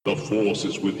The Force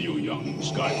is with you, young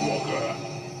Skywalker.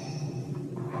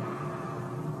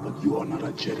 But you are not a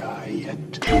Jedi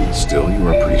yet. Still, you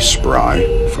are pretty spry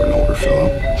for an older fellow.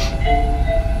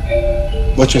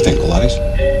 What's your thing, Pilates?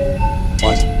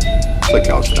 What? It's like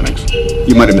calisthenics.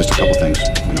 You might have missed a couple things,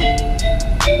 you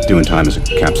know. Doing time as a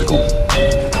capsicle.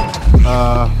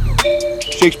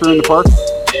 Shakespeare in the Park?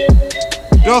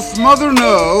 Doth mother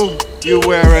know you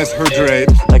weareth her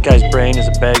drapes? That guy's brain is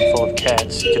a bag full of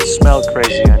cats. You can smell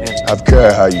crazy on him. I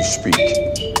care how you speak.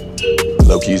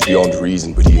 Loki is beyond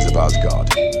reason, but he is of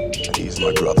Asgard. And he is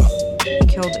my brother. He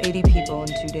killed 80 people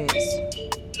in 2 days.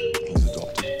 He's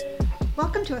adopted.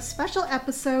 Welcome to a special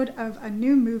episode of A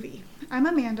New Movie. I'm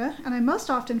Amanda, and I'm most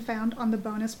often found on the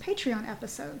bonus Patreon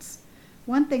episodes.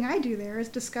 One thing I do there is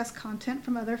discuss content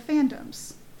from other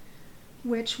fandoms,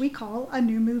 which we call A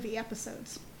New Movie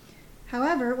episodes.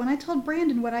 However, when I told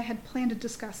Brandon what I had planned to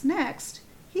discuss next,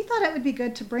 he thought it would be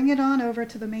good to bring it on over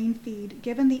to the main feed,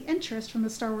 given the interest from the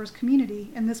Star Wars community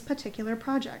in this particular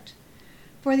project.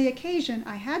 For the occasion,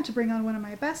 I had to bring on one of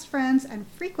my best friends and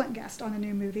frequent guest on A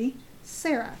New Movie,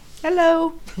 Sarah.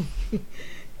 Hello.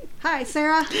 Hi,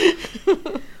 Sarah.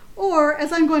 Or,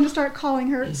 as I'm going to start calling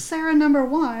her, Sarah number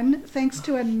one, thanks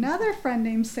to another friend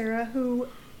named Sarah who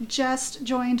just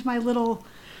joined my little...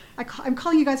 I'm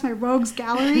calling you guys my rogues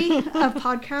gallery of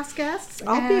podcast guests.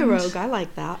 I'll be a rogue. I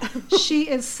like that. She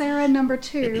is Sarah number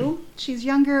two. She's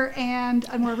younger and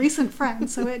a more recent friend,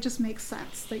 so it just makes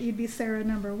sense that you'd be Sarah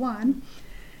number one.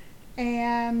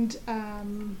 And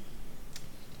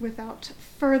without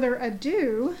further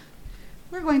ado,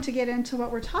 we're going to get into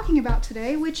what we're talking about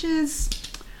today, which is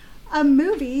a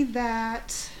movie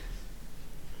that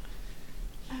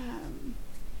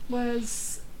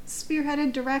was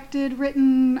spearheaded, directed,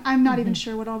 written, I'm not even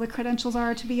sure what all the credentials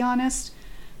are, to be honest,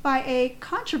 by a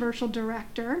controversial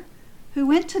director who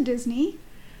went to Disney,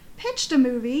 pitched a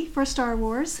movie for Star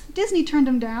Wars. Disney turned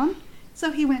him down,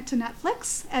 so he went to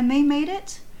Netflix, and they made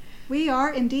it. We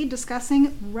are indeed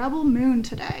discussing Rebel Moon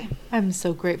today. I'm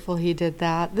so grateful he did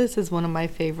that. This is one of my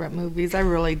favorite movies. I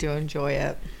really do enjoy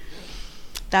it.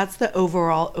 That's the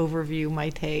overall overview, my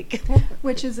take.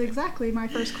 Which is exactly my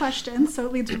first question, so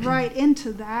it leads right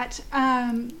into that.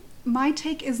 My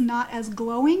take is not as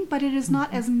glowing, but it is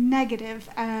not as negative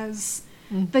as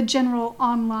the general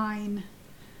online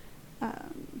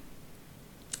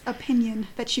opinion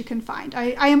that you can find.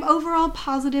 I am overall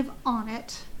positive on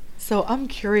it. So I'm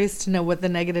curious to know what the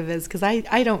negative is, because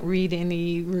I don't read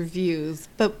any reviews,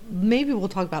 but maybe we'll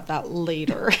talk about that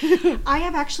later. I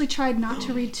have actually tried not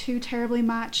to read too terribly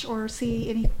much or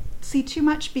see too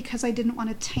much, because I didn't want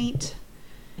to taint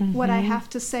what I have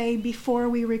to say before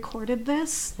we recorded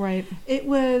this. Right. It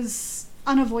was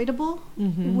unavoidable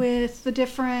with the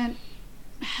different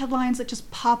headlines that just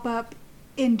pop up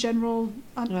in general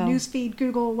on newsfeed,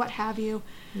 Google, what have you.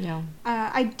 Yeah.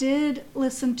 I did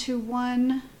listen to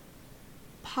one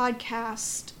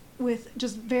podcast with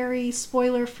just very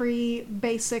spoiler-free,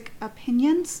 basic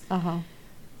opinions.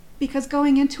 Because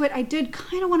going into it, I did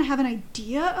kind of want to have an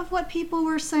idea of what people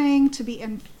were saying to be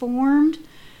informed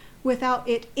without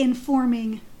it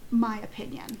informing my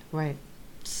opinion. Right.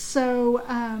 So,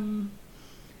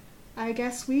 I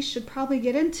guess we should probably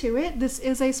get into it. This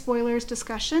is a spoilers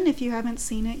discussion. If you haven't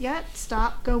seen it yet,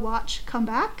 stop, go watch, come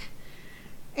back.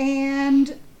 And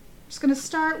I'm just going to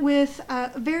start with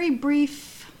a very brief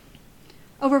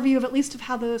overview of at least of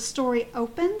how the story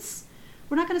opens.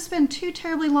 We're not going to spend too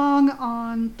terribly long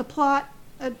on the plot.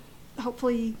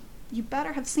 Hopefully you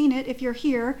better have seen it if you're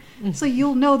here, so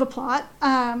you'll know the plot.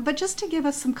 But just to give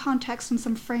us some context and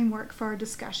some framework for our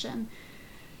discussion.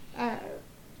 I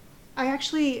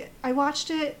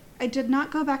watched it. I did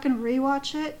not go back and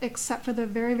rewatch it except for the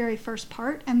very, very first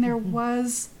part. And there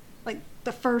was like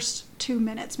the first 2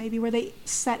 minutes maybe where they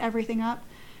set everything up.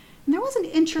 And there was an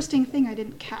interesting thing I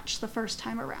didn't catch the first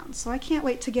time around, so I can't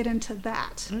wait to get into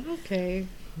that. Okay.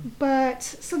 But,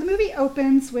 so the movie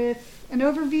opens with an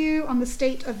overview on the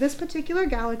state of this particular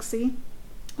galaxy.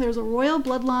 There's a royal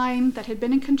bloodline that had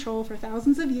been in control for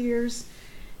thousands of years,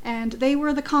 and they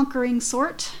were the conquering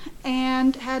sort,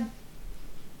 and had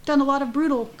done a lot of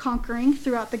brutal conquering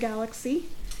throughout the galaxy.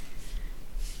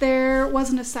 There was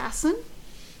an assassin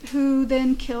who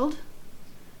then killed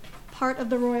part of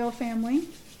the royal family.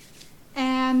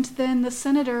 And then the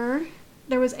senator,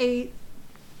 there was a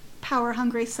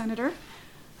power-hungry senator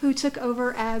who took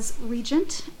over as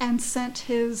regent and sent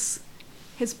his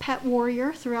pet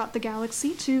warrior throughout the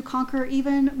galaxy to conquer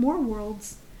even more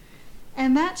worlds.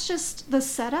 And that's just the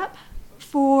setup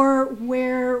for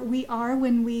where we are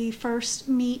when we first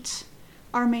meet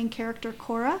our main character,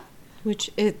 Korra. Which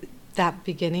it that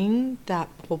beginning, that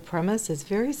whole premise is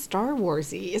very Star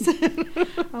Warsy.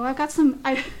 Oh, I've got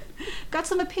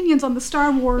some opinions on the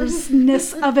Star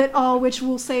Wars-ness of it all, which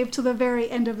we'll save to the very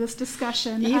end of this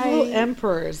discussion. Evil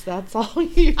emperors, that's all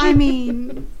you. I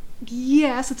mean,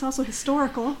 yes, it's also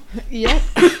historical. Yep.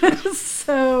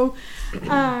 So,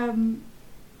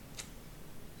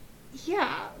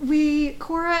 yeah,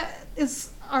 Cora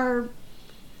is our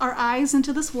eyes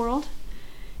into this world.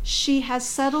 She has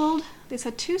settled, they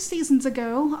said 2 seasons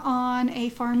ago, on a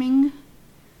farming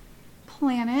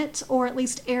planet, or at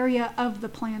least area of the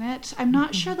planet. I'm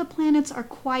not sure the planets are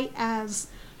quite as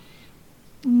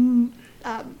what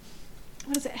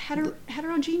is it,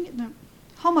 heterogeneous? No,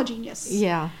 homogeneous.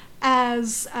 Yeah.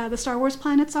 As the Star Wars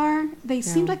planets are. They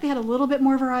seemed like they had a little bit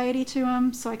more variety to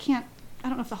them, so I don't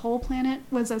know if the whole planet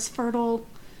was as fertile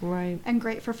and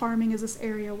great for farming as this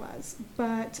area was.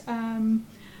 But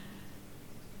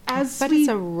it's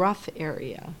a rough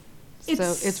area. So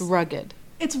it's rugged.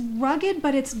 It's rugged,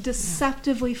 but it's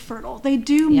deceptively fertile. They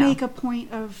do make a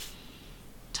point of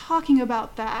talking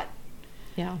about that.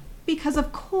 Yeah. Because,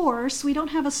 of course, we don't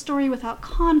have a story without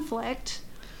conflict.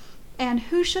 And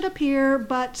who should appear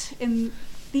but in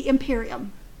the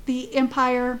Imperium? The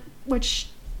Empire, which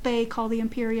they call the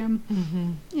Imperium.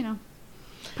 Mm-hmm.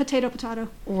 Potato.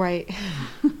 Right.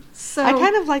 So I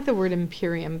kind of like the word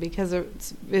Imperium because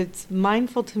it's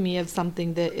mindful to me of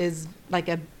something that is like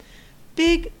a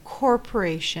big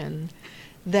corporation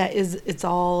it's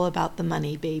all about the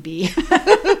money, baby.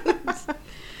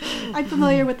 I'm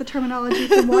familiar with the terminology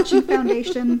from watching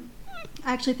Foundation.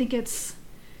 I actually think it's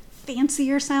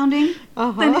fancier sounding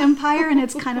than Empire, and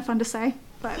it's kind of fun to say.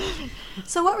 But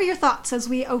so what were your thoughts as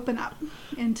we open up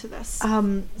into this?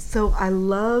 So I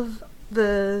love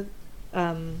the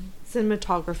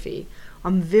cinematography.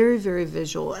 I'm very, very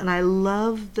visual, and I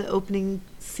love the opening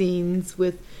scenes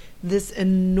with this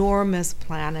enormous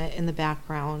planet in the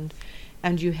background,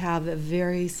 and you have a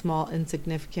very small,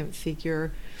 insignificant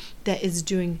figure that is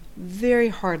doing very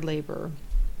hard labor.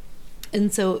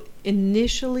 And so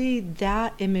initially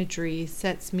that imagery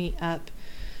sets me up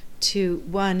to,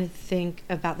 one, think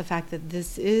about the fact that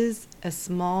this is a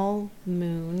small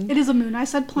moon. It is a moon. I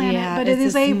said planet, but it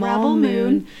is a rebel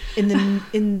moon.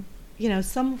 in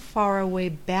some faraway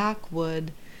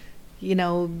backwood.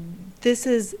 This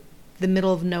is the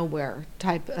middle of nowhere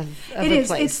type of it a is.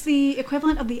 place. It's the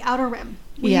equivalent of the Outer Rim.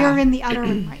 We are in the Outer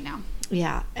Rim right now.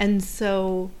 Yeah, and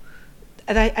so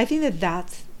I think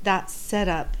that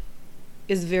setup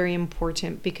is very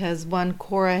important because, one,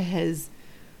 Cora has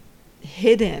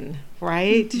hidden,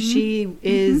 right? Mm-hmm. She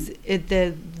is at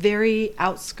the very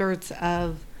outskirts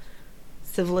of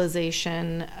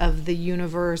civilization, of the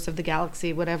universe, of the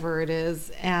galaxy, whatever it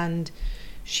is, and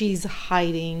she's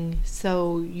hiding.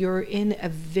 So you're in a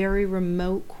very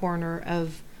remote corner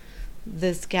of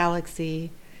this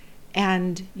galaxy,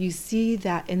 and you see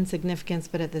that insignificance,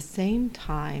 but at the same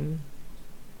time,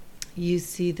 you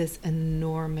see this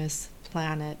enormous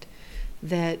planet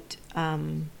that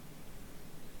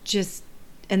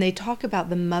and they talk about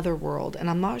the mother world, and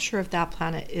I'm not sure if that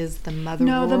planet is the mother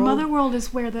world. No, the mother world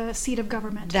is where the seat of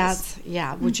government is.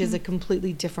 Which is a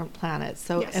completely different planet.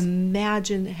 So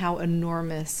imagine how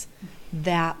enormous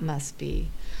that must be.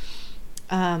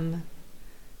 And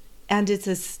it's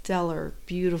a stellar,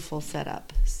 beautiful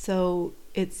setup. So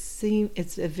it's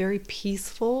a very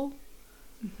peaceful,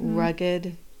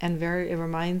 rugged, and it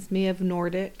reminds me of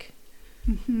Nordic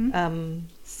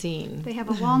scene. They have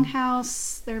a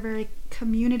longhouse. They're very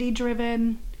community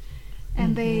driven,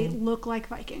 and they look like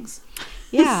Vikings.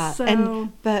 Yeah, so,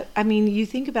 but I mean, you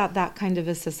think about that kind of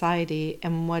a society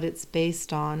and what it's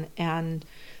based on, and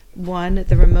one,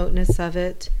 the remoteness of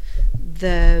it,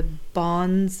 the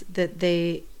bonds that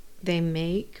they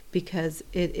make, because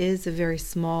it is a very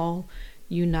small,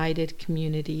 united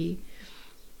community,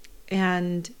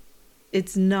 and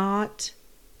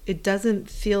it doesn't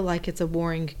feel like it's a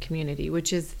warring community,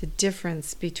 which is the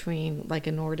difference between like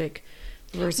a Nordic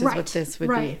versus what this would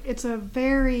be. It's a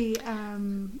very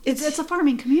it's a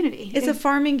farming community. It's a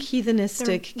farming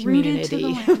heathenistic community.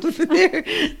 Rooted to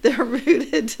the they're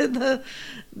rooted to the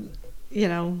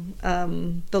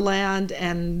the land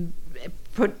and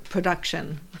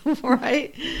production,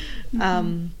 right?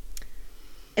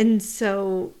 And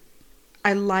so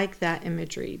I like that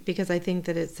imagery because I think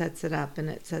that it sets it up and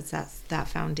it sets that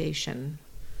foundation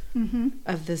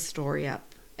of this story up.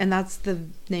 And that's the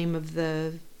name of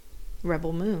the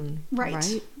Rebel Moon,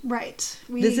 right? Right.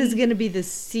 This is going to be the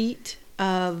seat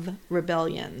of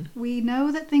rebellion. We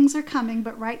know that things are coming,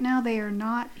 but right now they are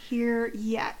not here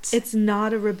yet. It's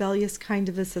not a rebellious kind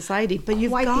of a society, but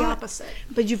quite the opposite.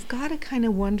 But you've got to kind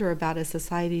of wonder about a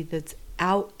society that's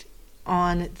out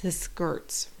on the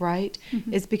skirts, right?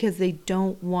 It's because they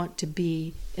don't want to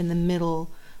be in the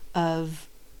middle of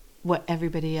what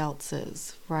everybody else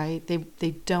is, right?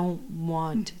 They don't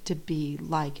want to be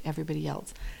like everybody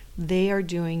else. They are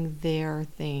doing their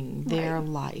thing, their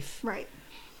life. Right.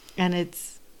 And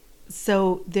it's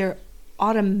so they're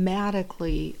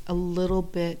automatically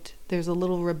there's a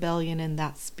little rebellion in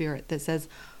that spirit that says,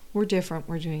 we're different,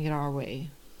 we're doing it our way.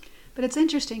 But it's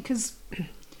interesting because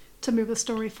to move the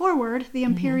story forward, the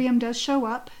Imperium does show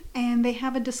up and they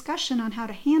have a discussion on how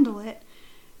to handle it.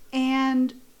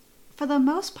 And for the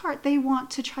most part, they want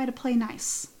to try to play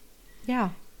nice. Yeah.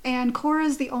 And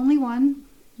Cora's the only one,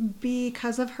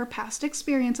 because of her past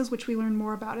experiences, which we learn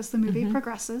more about as the movie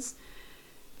progresses,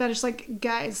 that is like,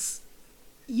 guys,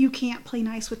 you can't play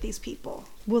nice with these people.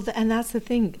 Well, and that's the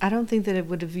thing. I don't think that it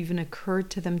would have even occurred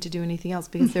to them to do anything else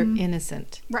because they're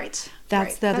innocent. Right.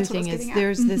 That's the other That's what I was thing is getting at.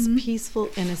 there's this peaceful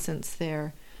innocence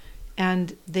there.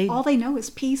 And all they know is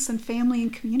peace and family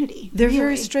and community. they're really.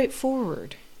 very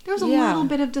straightforward. There was a little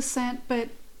bit of dissent, but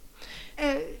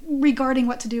regarding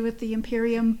what to do with the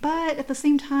Imperium, but at the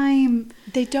same time,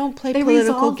 They don't play they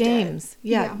political resolved it. games.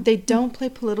 Yeah. They don't play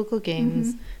political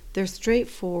games. They're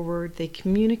straightforward. They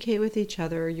communicate with each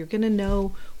other. You're going to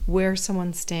know where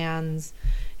someone stands.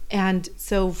 And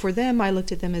so for them, I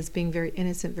looked at them as being very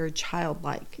innocent, very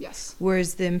childlike. Yes.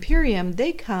 Whereas the Imperium,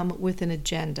 they come with an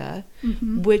agenda,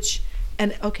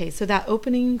 so that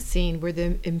opening scene where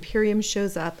the Imperium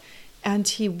shows up and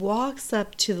he walks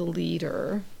up to the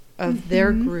leader of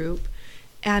their group.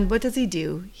 And what does he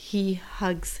do? He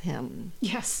hugs him.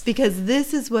 yes. Because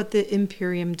this is what the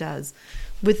Imperium does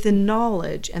with the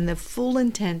knowledge and the full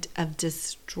intent of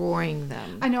destroying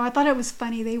them. I know, I thought it was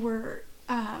funny. They were,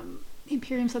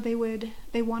 Imperium said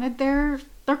they wanted their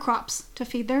crops to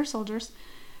feed their soldiers.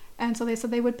 And so they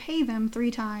said they would pay them 3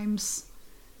 times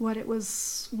what it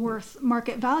was worth,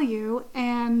 market value.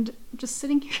 And just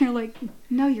sitting here like,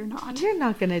 no, you're not. You're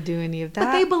not going to do any of that.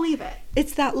 But they believe it.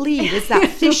 It's that lead. It's that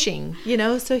fishing,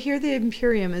 So here the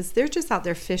Imperium is, they're just out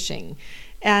there fishing.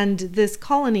 And this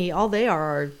colony, all they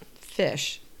are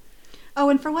fish. Oh,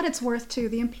 and for what it's worth, too,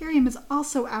 the Imperium is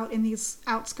also out in these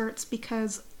outskirts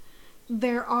because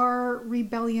there are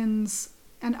rebellions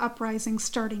and uprisings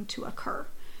starting to occur.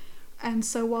 And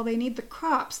so while they need the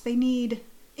crops, they need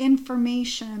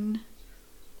information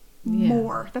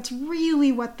more. That's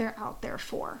really what they're out there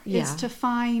for, is to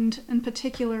find, in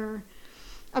particular,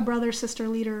 a brother-sister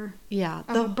leader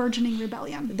of a burgeoning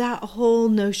rebellion. That whole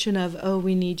notion of,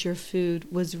 we need your food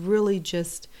was really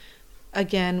just,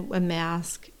 again, a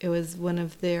mask. It was one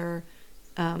of their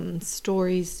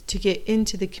stories to get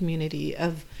into the community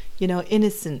of,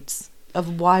 innocence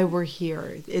of why we're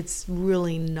here. It's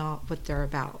really not what they're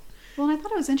about. Well, and I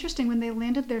thought it was interesting when they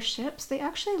landed their ships, they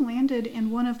actually landed in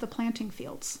one of the planting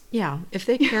fields. Yeah, if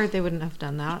they cared, they wouldn't have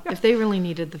done that. If they really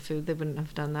needed the food, they wouldn't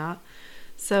have done that.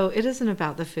 So it isn't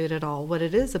about the food at all. What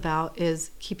it is about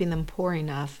is keeping them poor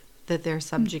enough that they're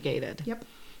subjugated. Yep.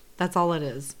 That's all it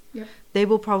is. Yep. They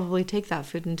will probably take that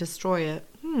food and destroy it.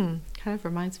 Kind of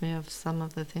reminds me of some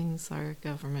of the things our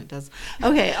government does.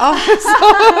 Okay. Well,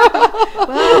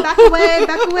 back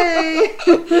away.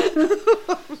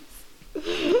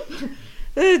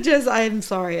 I'm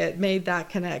sorry, it made that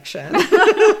connection.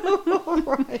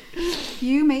 Right.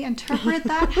 You may interpret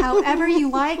that however you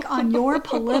like on your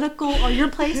political or your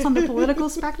place on the political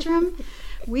spectrum.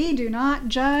 We do not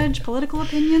judge political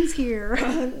opinions here.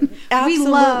 We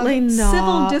love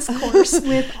civil discourse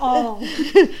with all.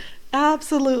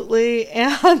 Absolutely.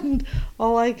 And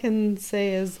all I can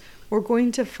say is we're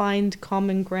going to find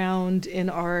common ground in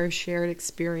our shared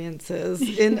experiences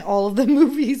in all of the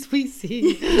movies we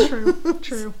see.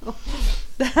 True.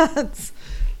 So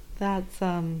that's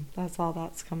all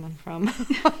that's coming from.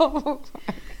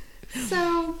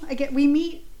 So again, we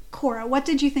meet Cora. What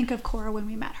did you think of Cora when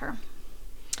we met her?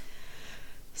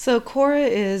 So Cora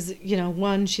is,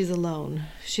 she's alone.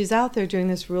 She's out there doing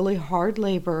this really hard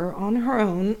labor on her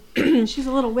own. She's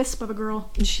a little wisp of a girl.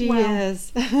 She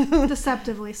is.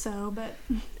 Deceptively so, but...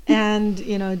 And,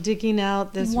 digging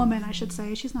out this... woman, I should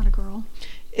say. She's not a girl.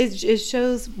 It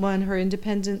shows, one, her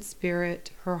independent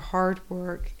spirit, her hard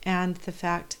work, and the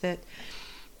fact that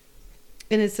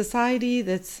in a society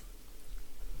that's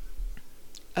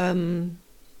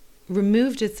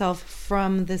removed itself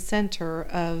from the center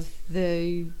of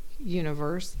the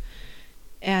universe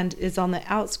and is on the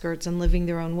outskirts and living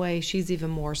their own way, she's even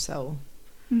more so.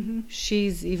 Mm-hmm.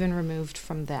 She's even removed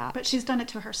from that. But she's done it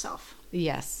to herself.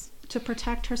 Yes. To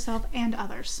protect herself and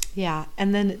others. Yeah.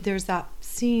 And then there's that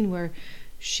scene where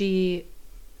she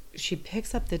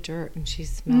picks up the dirt and she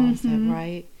smells it,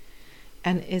 right?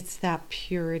 And it's that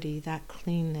purity, that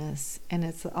cleanness. And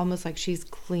it's almost like she's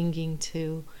clinging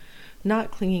to, not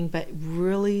clinging, but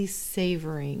really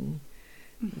savoring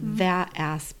that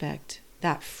aspect,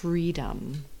 that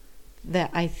freedom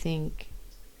that I think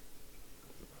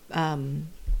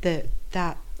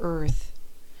that earth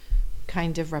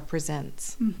kind of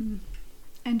represents. Mm-hmm.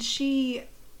 And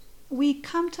we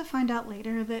come to find out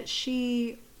later that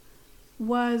she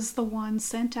was the one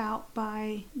sent out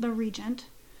by the regent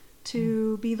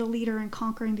to be the leader in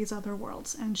conquering these other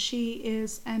worlds. And she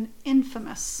is an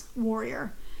infamous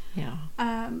warrior. Yeah.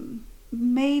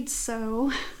 Made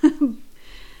so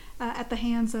at the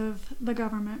hands of the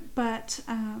government. But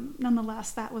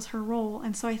nonetheless, that was her role.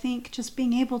 And so I think just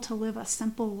being able to live a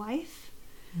simple life,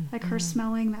 like her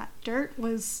smelling that dirt,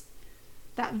 was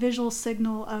that visual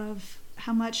signal of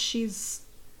how much she's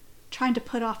trying to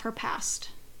put off her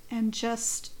past and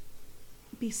just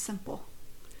be simple.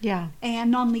 Yeah.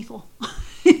 And non-lethal.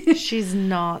 She's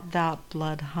not that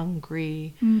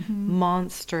blood-hungry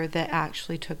monster that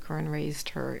actually took her and raised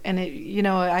her. And it, you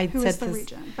know, I Who said is the this.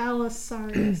 regent?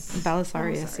 Belisarius.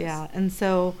 Belisarius, yeah. And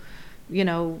so, you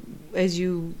know, as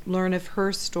you learn of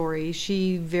her story,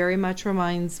 she very much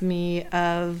reminds me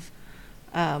of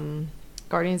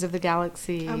Guardians of the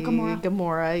Galaxy. Oh, Gamora.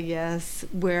 Gamora, yes.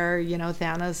 Where, you know,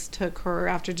 Thanos took her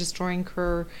after destroying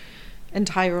her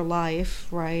entire life,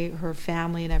 right? Her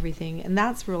family and everything. And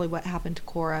that's really what happened to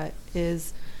Korra,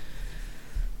 is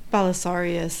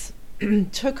Belisarius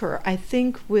took her, I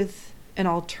think, with an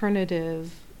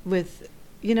alternative, with,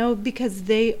 you know, because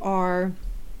they are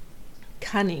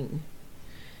cunning.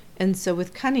 And so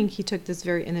with cunning, he took this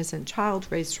very innocent child,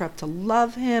 raised her up to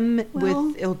love him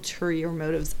with ulterior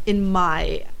motives, in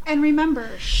my... And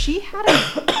remember, she had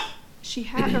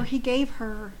he gave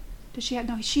her, she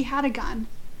had a gun.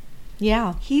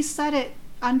 Yeah. He set it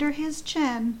under his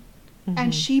chin,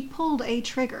 and she pulled a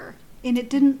trigger, and it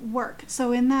didn't work.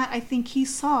 So in that, I think he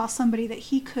saw somebody that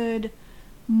he could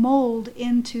mold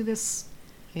into this,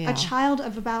 a child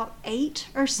of about 8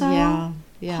 or so,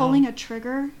 pulling a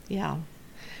trigger. Yeah.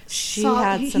 He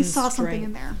saw something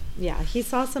in there. Yeah, he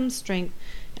saw some strength,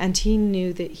 and he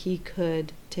knew that he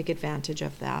could take advantage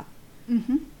of that.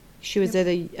 Mm-hmm. She was at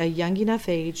a young enough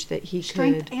age that he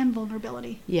Strength could... and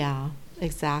vulnerability. Yeah,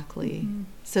 exactly.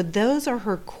 So those are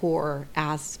her core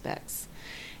aspects.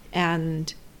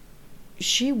 And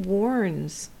she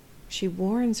warns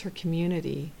her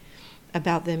community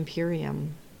about the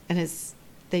Imperium, and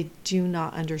they do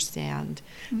not understand.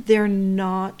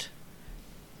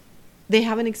 They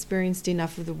haven't experienced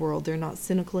enough of the world. They're not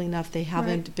cynical enough. They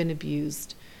haven't been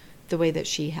abused the way that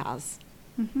she has.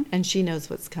 And she knows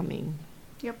what's coming.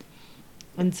 Yep.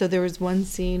 And so there was one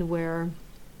scene where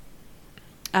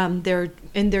they're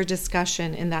in their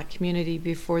discussion in that community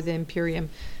before the Imperium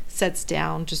sets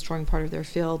down, destroying part of their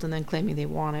field and then claiming they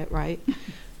want it, right?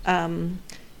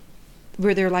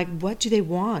 Where they're like, what do they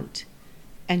want?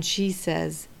 And she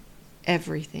says,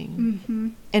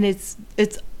 everything. And it's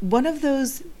one of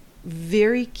those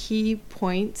very key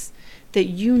points that,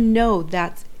 you know,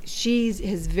 that she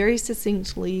has very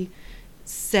succinctly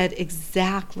said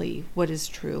exactly what is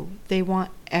true. They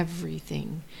want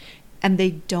everything, and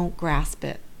they don't grasp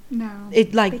it. No,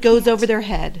 it goes over their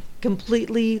head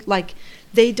completely, like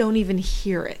they don't even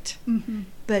hear it.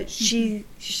 But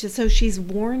so she's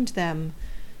warned them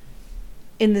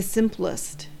in the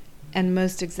simplest and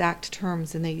most exact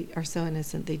terms, and they are so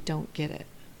innocent they don't get it.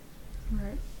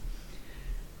 Right.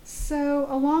 So,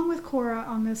 along with Korra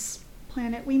on this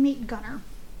planet, we meet Gunnar,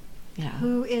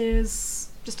 who is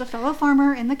just a fellow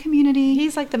farmer in the community.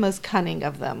 He's like the most cunning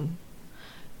of them,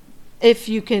 if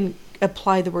you can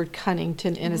apply the word cunning to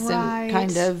an innocent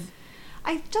kind of...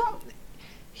 I don't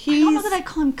know that I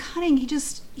call him cunning.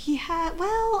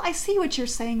 I see what you're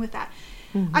saying with that.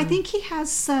 I think he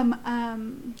has some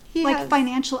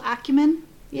financial acumen.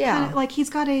 Yeah. Kinda, like he's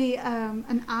got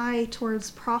an eye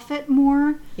towards profit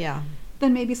more. Yeah.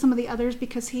 Than maybe some of the others,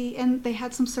 because they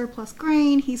had some surplus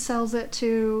grain. He sells it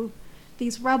to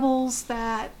these rebels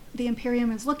that the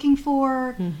Imperium is looking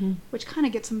for, which kind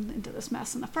of gets him into this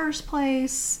mess in the first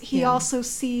place. He also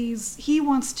he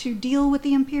wants to deal with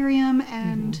the Imperium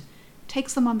and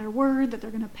takes them on their word that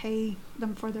they're going to pay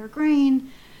them for their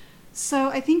grain. So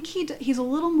I think he's a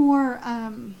little more...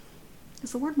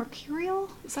 is the word mercurial?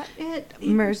 Is that it?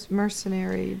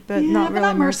 Mercenary, but not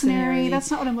really mercenary. That's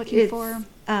not what I'm looking for.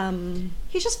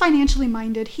 He's just financially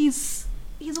minded. He's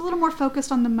a little more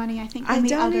focused on the money, I think, than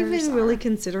the others. I don't even really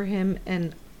consider him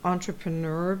an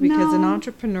entrepreneur, because an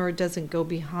entrepreneur doesn't go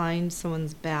behind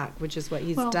someone's back, which is what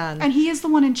he's done. And he is the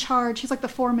one in charge. He's like the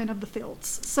foreman of the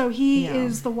fields. So he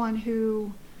is the one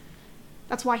who...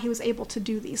 That's why he was able to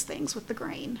do these things with the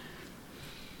grain.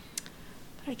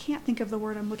 But I can't think of the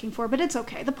word I'm looking for, but it's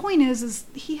okay. The point is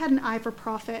he had an eye for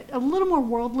profit, a little more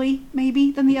worldly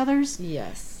maybe than the others.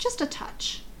 Yes. Just a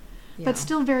touch. Yeah. But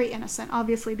still very innocent,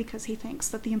 obviously, because he thinks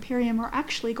that the Imperium are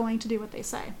actually going to do what they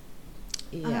say.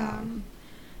 Yeah.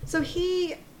 So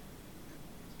he's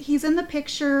in the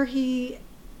picture. He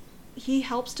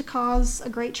helps to cause a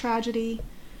great tragedy.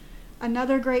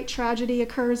 Another great tragedy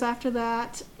occurs after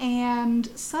that, and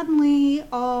suddenly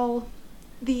all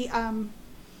the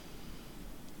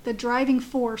driving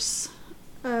force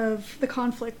of the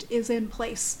conflict is in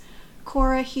place.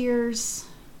 Korra hears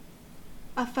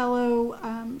a fellow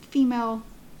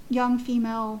young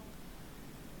female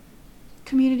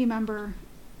community member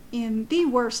in the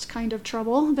worst kind of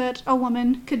trouble that a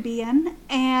woman could be in,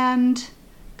 and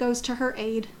goes to her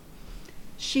aid.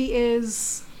 She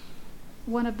is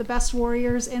one of the best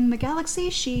warriors in the galaxy.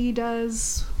 She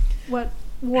does what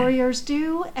warriors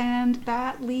do, and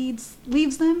that leaves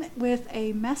them with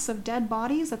a mess of dead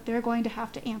bodies that they're going to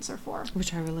have to answer for.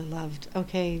 Which I really loved.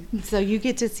 Okay, so you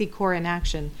get to see Korra in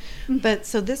action. But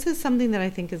so this is something that I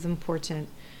think is important.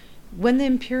 When the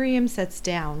Imperium sets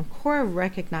down, Korra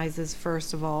recognizes,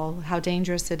 first of all, how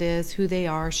dangerous it is, who they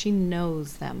are. She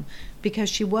knows them because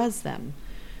she was them.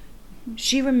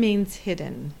 She remains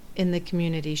hidden in the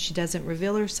community. She doesn't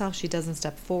reveal herself. She doesn't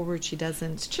step forward. She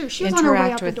doesn't It's true. She was on her way out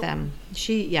interact the with door. them.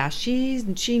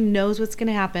 She knows what's going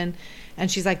to happen, and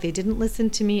she's like, they didn't listen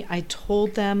to me. I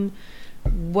told them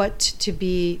what to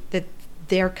be, that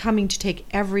they're coming to take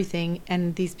everything,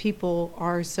 and these people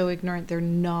are so ignorant they're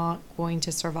not going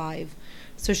to survive.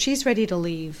 So she's ready to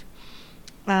leave.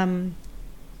 And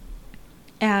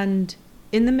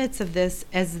in the midst of this,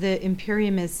 as the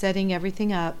Imperium is setting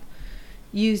everything up,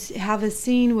 you have a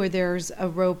scene where there's a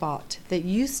robot that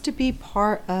used to be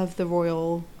part of the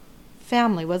royal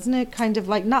family, wasn't it? Kind of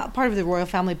like, not part of the royal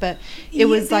family, but it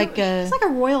was like a... It's like a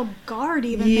royal guard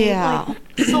even. Yeah.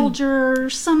 Like soldier,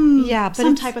 some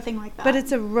it's- type of thing like that. But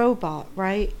it's a robot,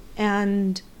 right?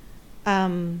 And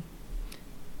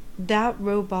that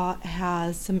robot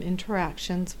has some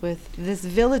interactions with this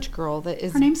village girl that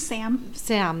is... Her name's Sam.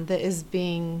 Sam, that is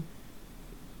being...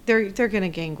 They're going to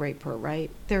gang rape her, right?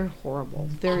 They're horrible.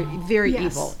 They're very Yes.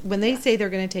 evil. When they say they're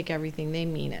going to take everything, they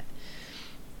mean it.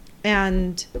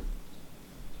 And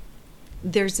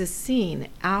there's a scene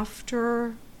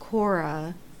after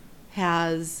Korra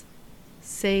has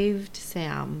saved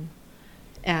Sam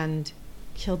and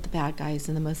killed the bad guys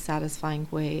in the most satisfying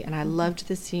way. And I loved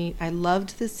the scene. I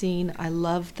loved the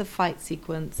fight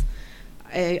sequence.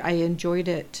 I enjoyed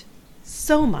it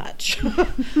so much.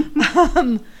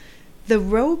 The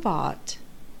robot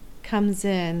comes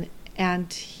in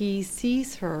and he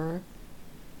sees her.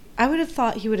 I would have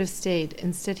thought he would have stayed.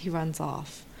 Instead, he runs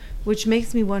off, which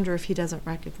makes me wonder if he doesn't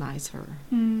recognize her.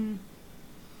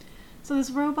 So this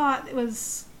robot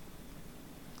was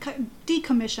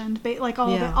decommissioned. Like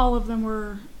Yeah. all of them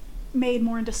were made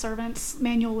more into servants,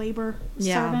 manual labor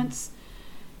servants.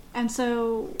 And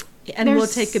so... And will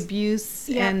there's- take abuse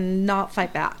Yep. and not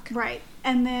fight back. Right.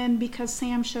 And then because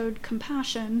Sam showed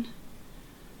compassion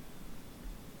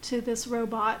to this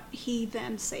robot, he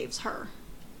then saves her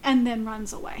and then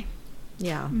runs away.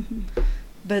 Yeah.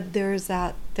 But there's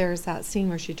that scene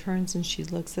where she turns and she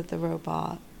looks at the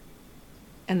robot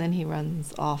and then he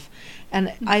runs off.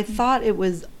 And I thought it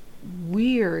was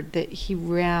weird that he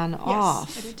ran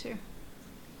off. Yes, I did too.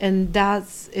 And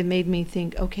it made me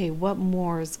think, okay, what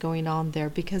more is going on there?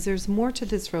 Because there's more to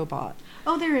this robot.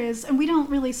 Oh, there is. And we don't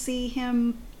really see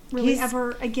him really He's-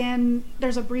 ever again.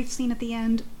 There's a brief scene at the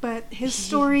end, but his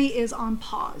story is on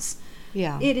pause.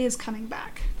 Yeah. It is coming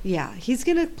back. Yeah. He's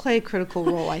going to play a critical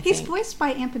role, I think. He's voiced by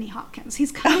Anthony Hopkins.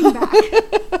 He's coming back.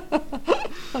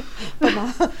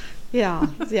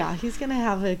 Yeah. He's going to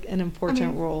have an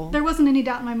important role. There wasn't any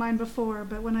doubt in my mind before,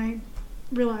 but when I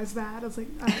realized that, I was like,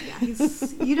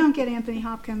 you don't get Anthony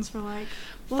Hopkins for like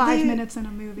 5 minutes in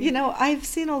a movie. You know, I've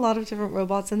seen a lot of different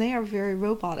robots, and they are very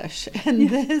robotish. And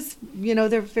this,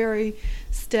 they're very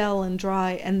still and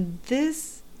dry. And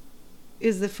this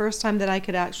is the first time that I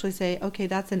could actually say, okay,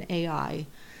 that's an AI.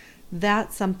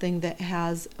 That's something that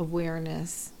has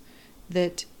awareness,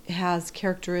 that has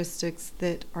characteristics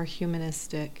that are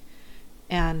humanistic,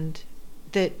 and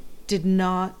that did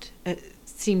not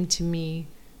seem to me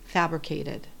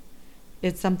fabricated.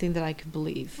 It's something that I could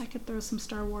believe. I could throw some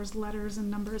Star Wars letters and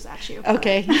numbers at you.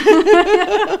 Okay.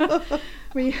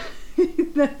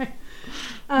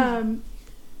 I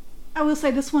will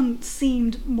say this one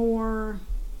seemed more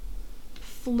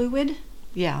fluid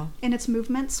Yeah. in its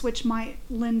movements, which might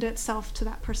lend itself to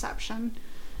that perception.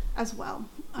 as well.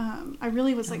 I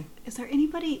really was like, is there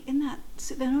anybody in that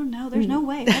suit? No, there's no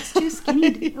way. That's too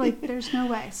skinny. Like, there's no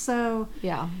way. So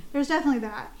Yeah. there's definitely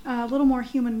that. A little more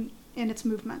human in its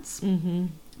movements.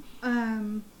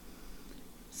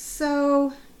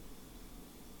 So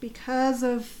because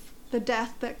of the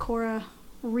death that Cora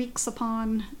wreaks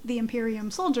upon the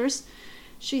Imperium soldiers,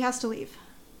 she has to leave.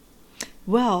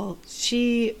 Well,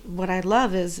 what I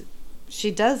love is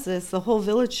she does this. The whole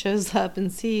village shows up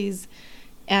and sees,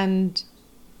 and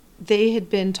they had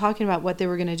been talking about what they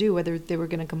were going to do, whether they were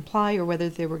going to comply or whether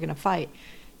they were going to fight.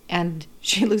 And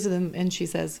she looks at them and she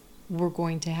says, we're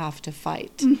going to have to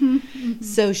fight.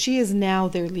 So she is now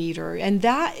their leader. And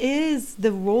that is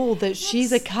the role that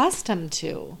she's accustomed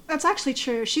to. That's actually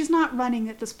true. She's not running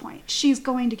at this point. She's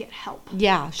going to get help.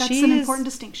 Yeah. That's an important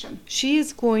distinction. She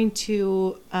is going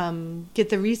to get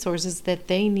the resources that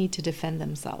they need to defend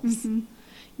themselves.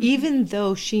 Even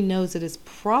though she knows it is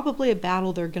probably a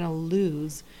battle they're going to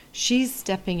lose, she's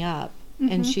stepping up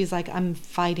and she's like, I'm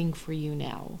fighting for you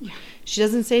now. Yeah. She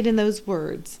doesn't say it in those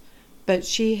words, but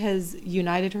she has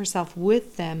united herself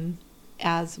with them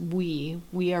as we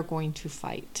are going to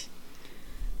fight.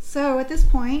 So at this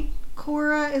point,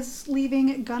 Cora is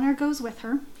leaving. Gunnar goes with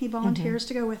her. He volunteers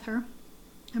to go with her.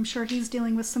 I'm sure he's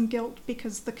dealing with some guilt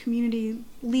because the community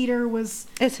leader was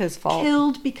It's his fault.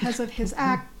 killed because of his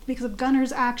because of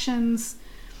Gunnar's actions,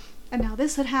 and now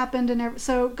this had happened, and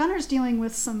so Gunnar's dealing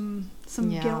with some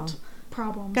guilt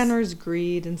problems. Gunnar's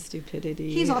greed and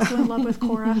stupidity. He's also in love with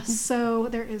Cora, so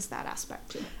there is that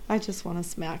aspect too. I just want to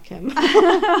smack him.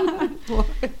 Well,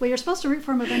 you're supposed to root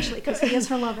for him eventually because he is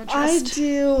her love interest. I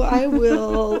do. I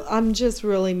will. I'm just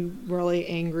really, really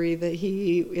angry that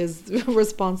he is the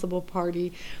responsible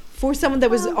party for someone that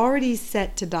was already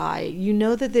set to die. You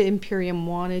know that the Imperium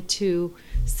wanted to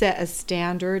set a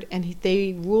standard, and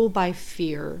they rule by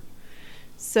fear.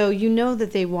 So you know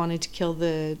that they wanted to kill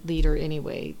the leader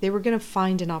anyway. They were going to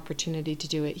find an opportunity to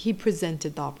do it. He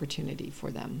presented the opportunity for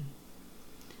them.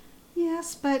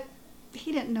 Yes, but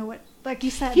he didn't know it. Like you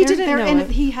said, He didn't know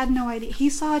it. He had no idea. He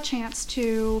saw a chance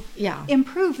to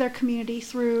improve their community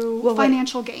through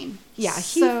financial gain. Yeah,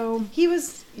 he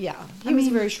was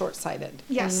very short-sighted.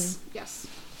 Yes, yes.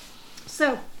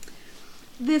 So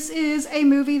this is a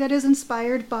movie that is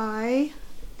inspired by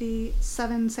the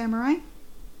Seven Samurai.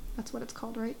 That's what it's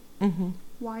called, right?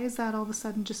 Why is that all of a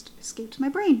sudden just escaped my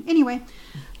brain? Anyway,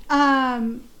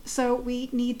 so we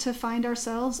need to find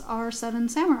ourselves our Seven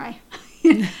Samurai.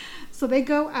 So they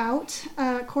go out.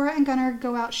 Cora and Gunnar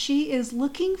go out. She is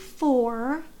looking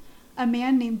for a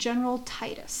man named General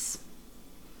Titus.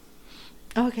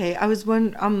 Okay,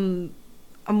 I'm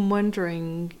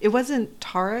wondering. It wasn't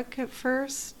Tarek at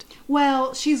first.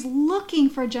 Well, she's looking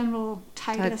for General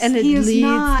Titus, and it he is leads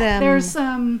not.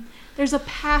 them. There's a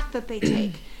path that they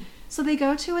take. So they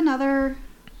go to another.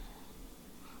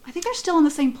 I think they're still on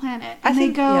the same planet, and they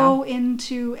go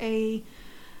into a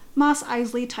Mos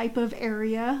Eisley type of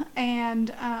area,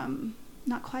 and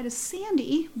not quite as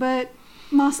sandy, but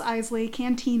Mos Eisley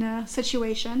Cantina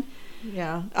situation.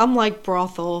 Yeah, I'm like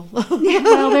brothel. Yeah,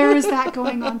 well, there is that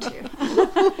going on too,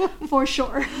 for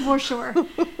sure.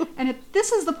 And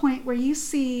this is the point where we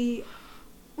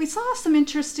saw some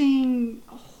interesting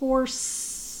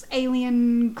horse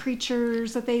alien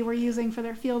creatures that they were using for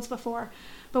their fields before,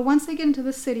 but once they get into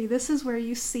the city, this is where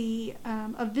you see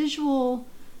a visual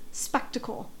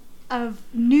spectacle of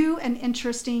new and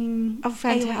interesting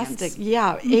fantastic aliens.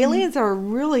 Yeah, Mm-hmm. aliens are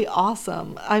really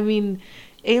awesome. I mean,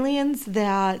 aliens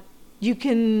that you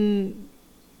can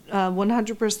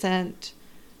 100%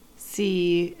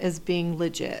 see as being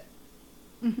legit.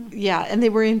 Yeah, and they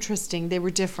were interesting. They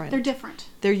were different. They're different.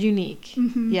 They're unique.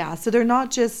 Yeah, so they're not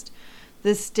just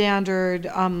the standard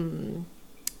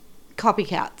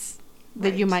copycats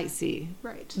that you might see.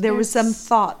 Right. There was some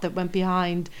thought that went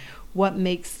behind what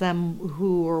makes them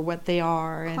who or what they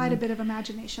are. Quite a bit of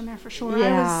imagination there for sure.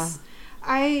 Yeah.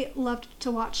 I loved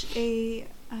to watch a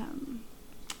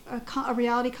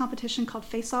reality competition called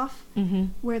Face Off,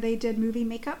 where they did movie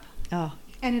makeup. Oh.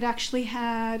 And it actually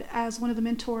had as one of the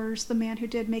mentors the man who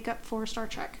did makeup for Star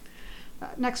Trek,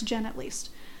 Next Gen at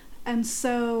least. And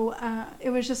so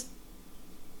it was just,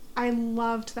 I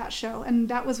loved that show. And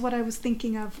that was what I was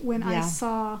thinking of when I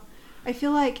saw, I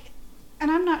feel like, and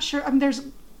I'm not sure,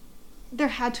 there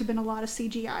had to have been a lot of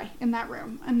CGI in that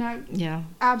room. And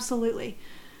absolutely.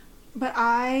 But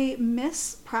I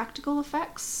miss practical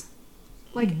effects,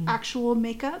 like actual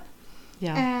makeup.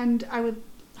 Yeah. And I would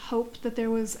hope that there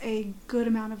was a good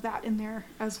amount of that in there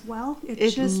as well. It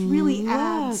just really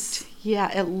adds.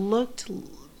 Yeah, it looked,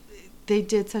 they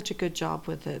did such a good job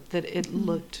with it that it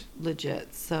looked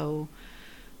legit. So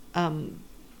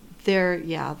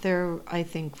there I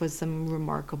think was some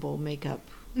remarkable makeup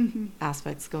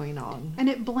aspects going on. And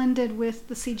it blended with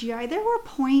the CGI. There were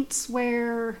points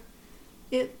where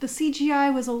the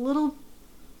CGI was a little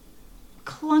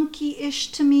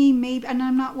clunky-ish to me, maybe, and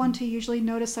I'm not one to usually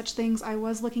notice such things. I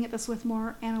was looking at this with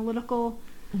more analytical.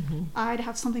 I'd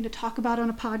have something to talk about on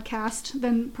a podcast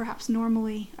than perhaps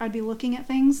normally I'd be looking at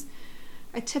things.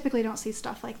 I typically don't see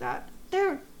stuff like that.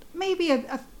 There may be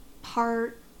a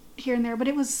part here and there, but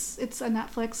it's a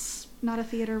Netflix, not a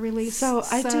theater release. So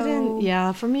I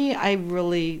didn't, for me,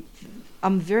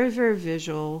 I'm very, very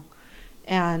visual,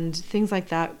 and things like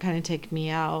that kind of take me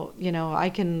out. You know, I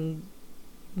can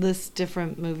list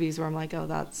different movies where I'm like, oh,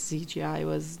 that CGI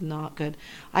was not good.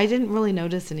 I didn't really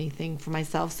notice anything for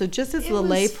myself. So just as a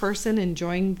lay person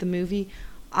enjoying the movie,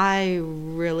 I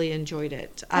really enjoyed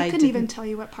it. I couldn't even tell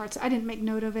you what parts. I didn't make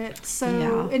note of it.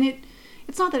 So, and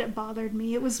it's not that it bothered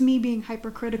me. It was me being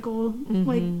hypercritical,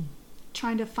 like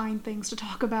trying to find things to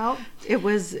talk about.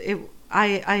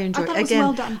 I enjoyed it. It was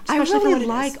well done, I really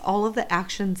like all of the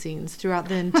action scenes throughout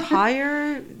the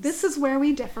entire... This is where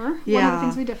we differ. One of the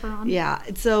things we differ on. Yeah.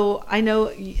 So I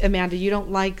know, Amanda, you don't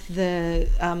like the...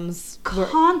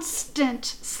 constant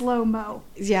slow-mo.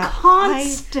 Yeah.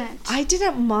 Constant. I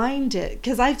didn't mind it,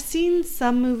 because I've seen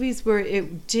some movies where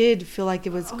it did feel like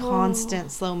it was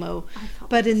constant slow-mo.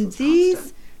 But in these...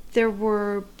 Constant. There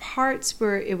were parts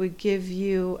where it would give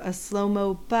you a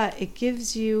slow-mo, but it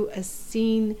gives you a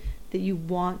scene that you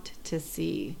want to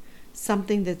see,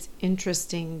 something that's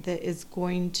interesting, that is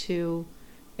going to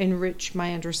enrich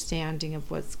my understanding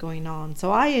of what's going on.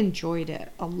 So I enjoyed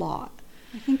it a lot.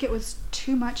 I think it was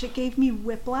too much. It gave me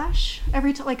whiplash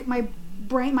every time. Like my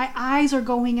eyes are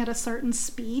going at a certain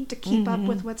speed to keep up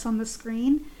with what's on the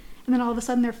screen, and then all of a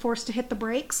sudden they're forced to hit the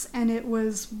brakes, and it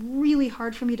was really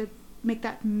hard for me to make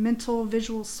that mental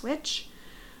visual switch.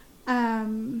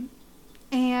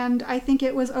 And I think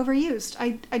it was overused.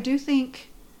 I do think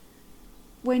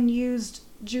when used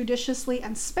judiciously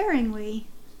and sparingly,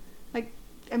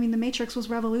 The Matrix was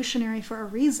revolutionary for a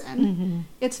reason.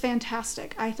 It's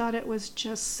fantastic. I thought it was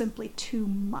just simply too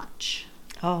much.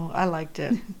 Oh, I liked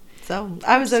it. So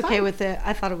I was okay with it.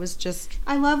 I thought it was just...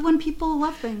 I love when people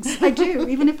love things. I do,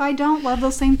 even if I don't love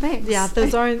those same things. Yeah,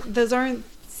 those aren't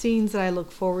scenes that I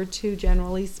look forward to,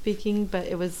 generally speaking, but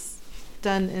it was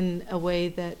done in a way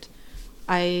that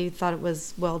I thought it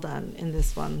was well done in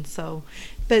this one. So,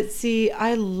 but see,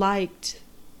 I liked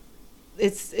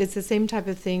it's the same type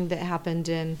of thing that happened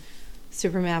in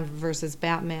Superman versus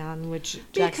Batman, which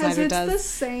Zack Snyder does. Because it's the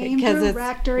same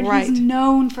director, and he's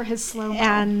known for his slow-mo.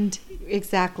 And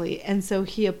exactly, and so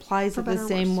he applies it the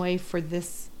same way for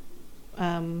this,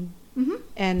 and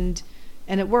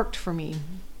it worked for me.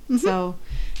 So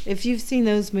if you've seen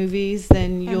those movies,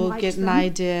 then you'll get an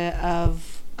idea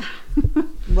of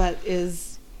what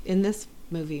is in this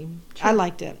movie. True. I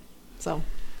liked it. So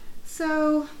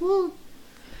we'll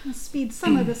speed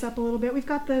some of this up a little bit. We've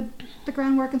got the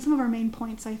groundwork and some of our main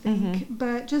points, I think.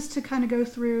 But just to kind of go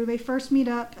through, they first meet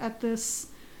up at this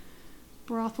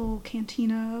brothel,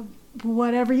 cantina,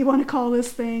 whatever you want to call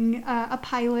this thing, a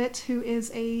pilot who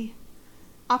is a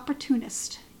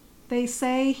opportunist. They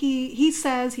say he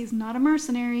says he's not a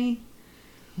mercenary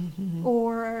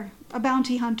or a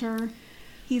bounty hunter.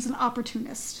 He's an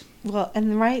opportunist. Well,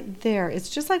 and right there, it's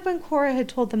just like when Cora had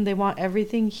told them they want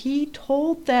everything. He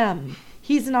told them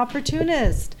he's an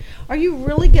opportunist. Are you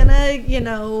really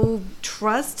gonna,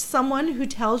 trust someone who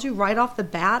tells you right off the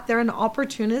bat they're an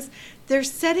opportunist? They're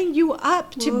setting you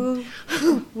up to...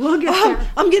 We'll get there.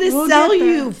 I'm going to sell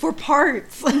you for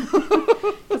parts.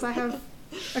 Because I have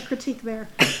a critique there.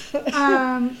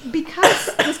 Because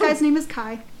this guy's name is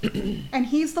Kai, and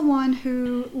he's the one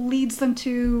who leads them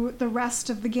to the rest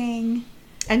of the gang.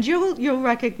 And you'll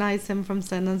recognize him from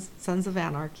Sons of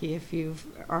Anarchy if you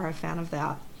are a fan of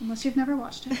that. Unless you've never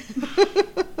watched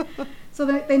it. So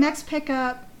they next pick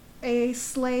up a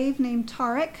slave named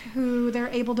Tarek, who they're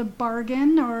able to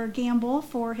bargain or gamble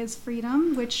for his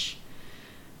freedom, which,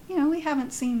 we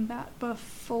haven't seen that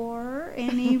before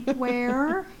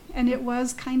anywhere. And it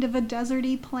was kind of a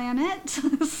deserty planet.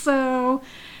 So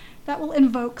that will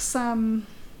invoke some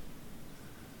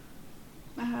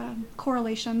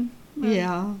correlation.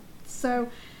 Yeah. So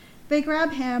they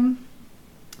grab him.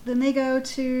 Then they go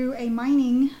to a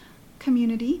mining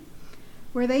community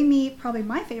where they meet probably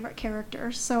my favorite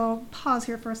character. So I'll pause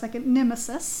here for a second.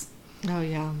 Nemesis. Oh,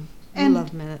 yeah. I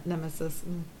love Nemesis.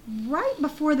 Right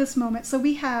before this moment, so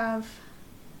we have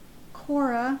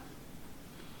Cora,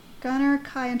 Gunnar,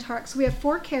 Kai, and Tarek. So we have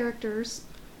 4 characters.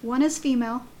 1 is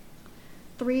female.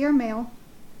 3 are male.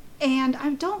 And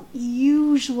I don't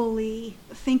usually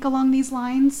think along these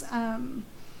lines.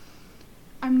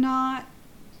 not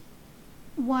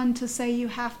one to say you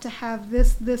have to have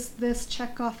this,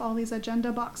 check off all these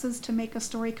agenda boxes to make a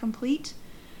story complete.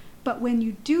 But when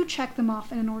you do check them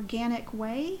off in an organic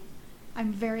way,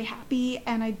 I'm very happy,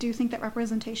 and I do think that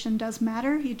representation does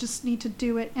matter. You just need to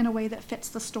do it in a way that fits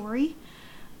the story.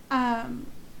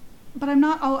 But I'm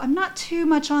not too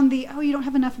much on the, you don't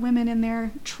have enough women in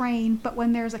their train, but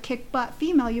when there's a kick butt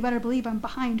female, you better believe I'm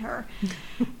behind her.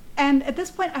 And at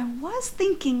this point, I was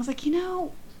thinking, it's like,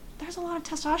 there's a lot of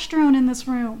testosterone in this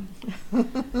room.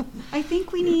 I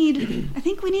think we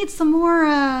need some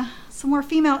more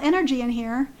female energy in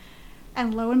here.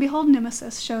 And lo and behold,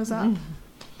 Nemesis shows up,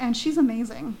 and she's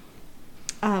amazing.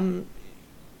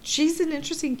 She's an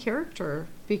interesting character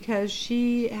because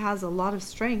she has a lot of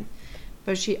strength,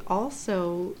 but she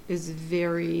also is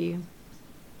very,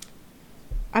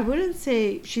 I wouldn't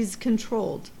say she's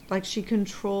controlled. Like, she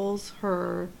controls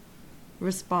her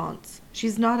response.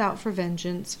 She's not out for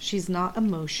vengeance. She's not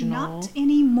emotional. Not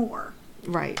anymore.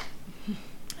 Right.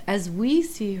 As we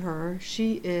see her,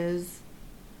 she is,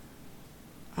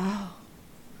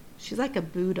 she's like a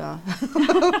Buddha.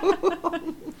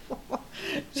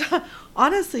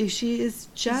 Honestly, she is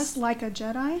just like a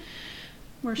Jedi,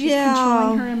 where she's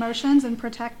controlling her emotions and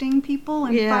protecting people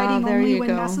and fighting only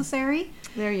when necessary.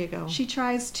 There you go. She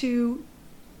tries to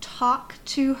talk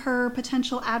to her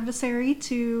potential adversary,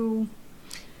 to,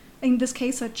 in this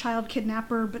case, a child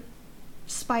kidnapper, but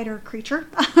spider creature,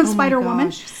 spider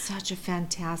woman. Such a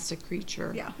fantastic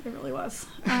creature. Yeah, it really was.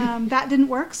 That didn't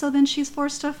work, so then she's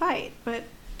forced to fight. But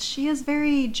she is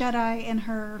very Jedi in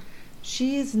her.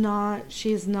 She is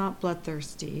not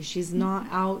bloodthirsty. She's not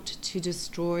out to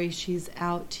destroy. She's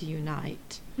out to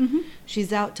unite. Mm-hmm.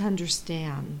 She's out to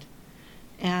understand.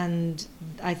 And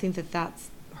I think that that's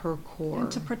her core.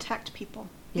 And to protect people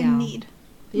in need.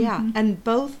 Yeah, mm-hmm. And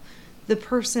both the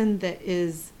person that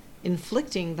is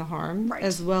inflicting the harm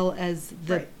as well as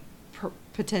the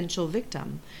potential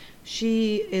victim.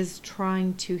 She is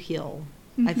trying to heal.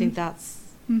 Mm-hmm. I think that's...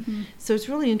 Mm-hmm. So it's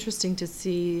really interesting to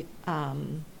see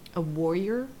a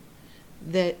warrior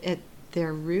that at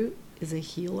their root is a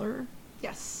healer.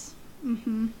 Yes.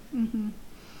 Mm-hmm. Mm-hmm.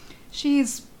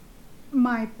 She's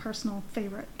my personal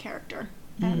favorite character,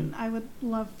 and I would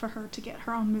love for her to get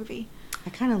her own movie. I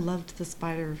kind of loved the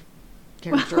spider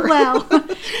character. Well,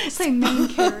 say main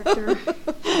character.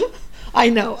 I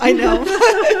know. I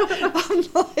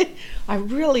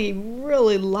really,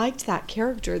 really liked that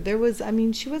character.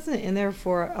 She wasn't in there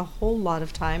for a whole lot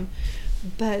of time,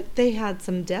 but they had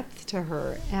some depth to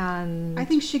her, and I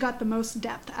think she got the most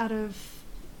depth out of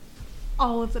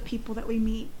all of the people that we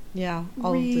meet. Yeah,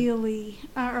 or the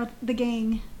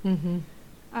gang, mm-hmm.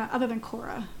 Other than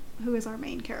Korra, who is our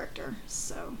main character.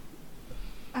 So,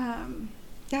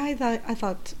 I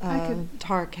thought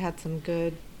Tark had some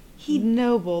good,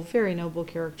 very noble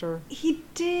character. He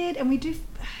did, and we do,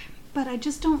 but I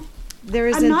just don't. There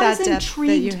isn't I'm not that as depth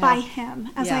intrigued by him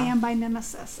as I am by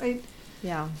Nemesis.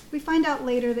 We find out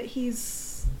later that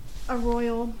he's a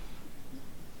royal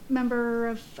member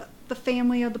of the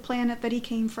family of the planet that he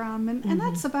came from, and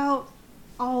that's about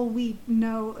all we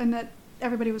know, and that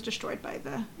everybody was destroyed by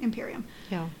the Imperium.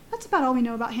 Yeah, that's about all we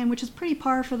know about him, which is pretty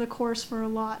par for the course for a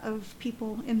lot of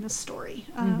people in this story.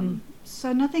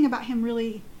 So nothing about him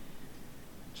really.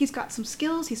 He's got some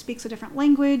skills. He speaks a different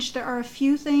language. There are a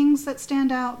few things that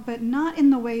stand out, but not in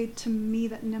the way to me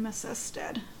that Nemesis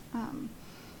did.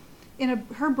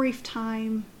 Her brief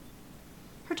time,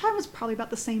 her time was probably about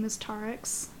the same as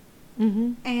Tarek's.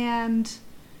 Mm-hmm. And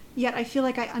yet I feel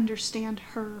like I understand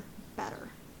her better.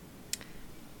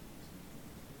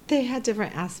 They had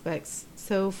different aspects.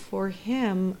 So for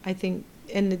him, I think,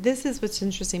 and this is what's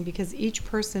interesting, because each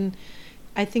person,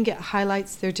 I think it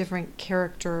highlights their different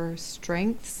character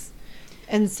strengths.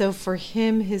 And so for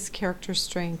him, his character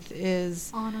strength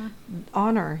is honor.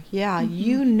 Yeah.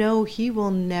 Mm-hmm. He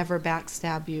will never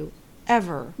backstab you,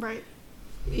 ever. Right.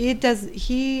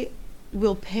 He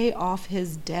will pay off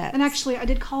his debt. And actually, I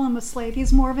did call him a slave.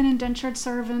 He's more of an indentured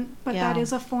servant, but that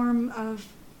is a form of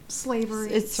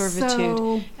slavery. It's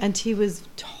servitude. And he was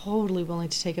totally willing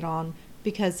to take it on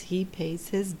because he pays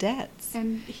his debts.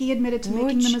 And he admitted to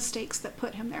making the mistakes that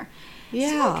put him there.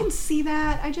 Yeah. So I can see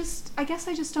that. I guess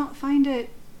I just don't find it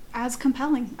as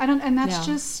compelling. That's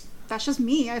just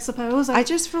me, I suppose. I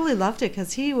just really loved it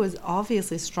because he was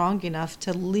obviously strong enough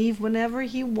to leave whenever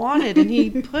he wanted, and he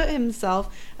put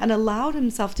himself and allowed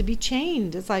himself to be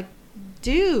chained. It's like,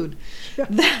 dude,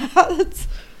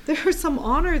 there's some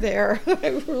honor there.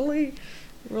 I really,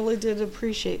 really did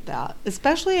appreciate that,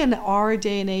 especially in our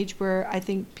day and age where I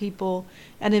think people,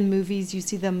 and in movies, you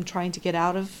see them trying to get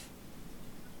out of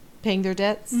paying their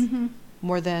debts. Mm-hmm.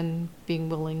 more than being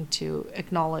willing to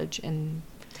acknowledge and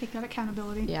Take that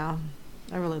accountability. yeah,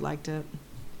 I really liked it.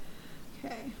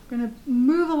 Okay, we're going to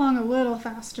move along a little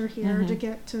faster here Mm-hmm. to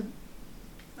get to.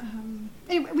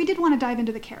 Anyway, we did want to dive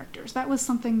into the characters. That was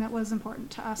something that was important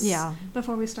to us. Yeah.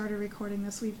 Before we started recording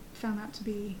this, we found that to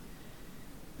be.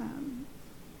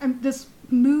 And this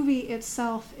movie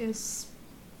itself is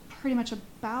pretty much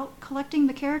about collecting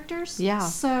the characters. Yeah.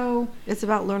 So It's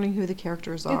about learning who the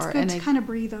characters are. it's good to kind of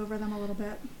breathe over them a little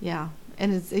bit. Yeah,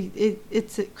 and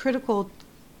it's critical.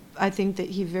 I think that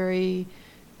he very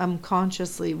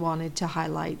consciously wanted to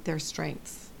highlight their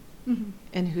strengths Mm-hmm.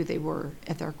 and who they were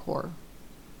at their core.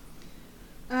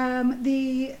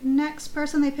 The next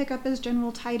person they pick up is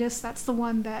General Titus. That's the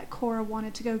one that Cora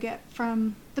wanted to go get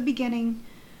from the beginning.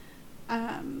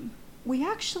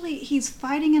 He's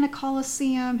fighting in a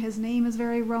Colosseum. His name is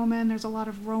very Roman. There's a lot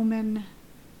of Roman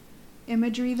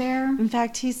imagery there. In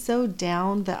fact, he's so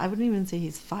down that I wouldn't even say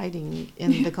he's fighting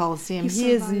in the Colosseum. He's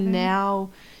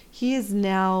He is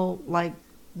now like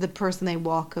the person they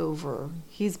walk over.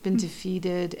 He's been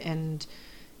defeated, and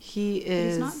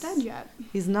he's not dead yet.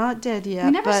 He's not dead yet.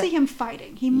 We never but see him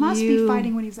fighting. He must be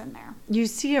fighting when he's in there. You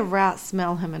see a rat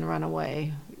smell him and run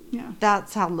away. Yeah.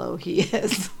 That's how low he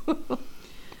is.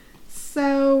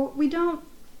 So we don't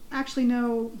actually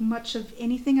know much of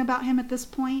anything about him at this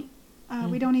point.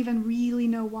 We don't even really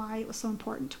know why it was so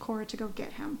important to Cora to go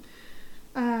get him.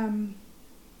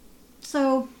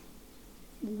 So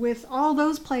with all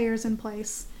those players in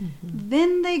place,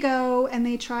 then they go and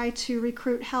they try to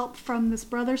recruit help from this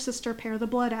brother-sister pair, the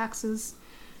Blood Axes,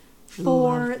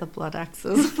 Love the blood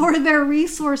axes. for their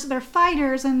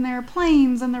fighters and their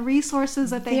planes and the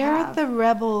resources that they have. They're the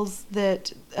rebels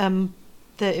that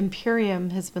the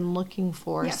Imperium has been looking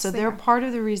for. Yes, so they they're are. part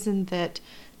of the reason that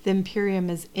the Imperium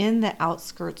is in the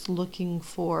outskirts looking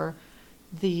for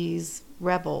these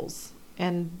rebels.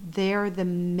 And they're the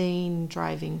main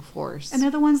driving force. And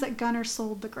they're the ones that Gunnar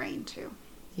sold the grain to.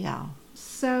 Yeah.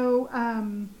 So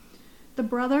the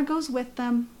brother goes with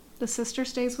them. The sister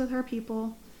stays with her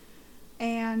people.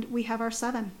 And we have our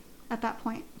 7 at that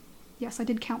point. Yes, I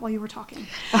did count while you were talking.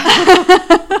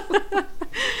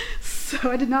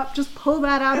 So I did not just pull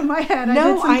that out of my head. I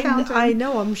did some counting. I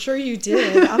know. I'm sure you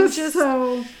did. I'm just...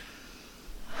 So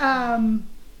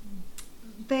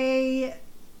they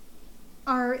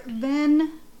are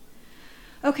then...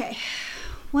 Okay.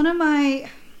 One of my...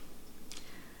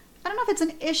 I don't know if it's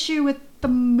an issue with the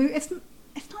movie. It's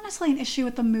not necessarily an issue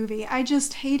with the movie. I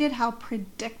just hated how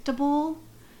predictable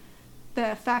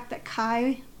the fact that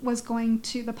Kai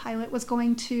the pilot was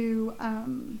going to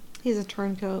He's a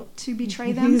turncoat. to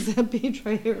betray them. He's a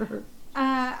betrayer.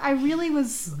 I really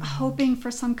was hoping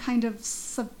for some kind of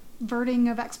subverting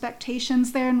of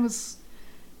expectations there, and was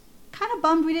kind of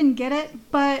bummed we didn't get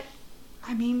it. But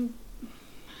I mean,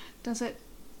 does it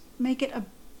make it a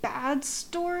bad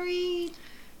story?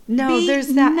 No, there's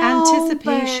that No,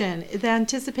 anticipation. The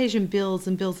anticipation builds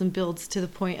and builds and builds to the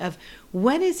point of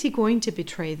when is he going to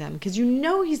betray them? Because you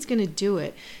know he's going to do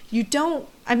it. You don't,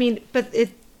 I mean, but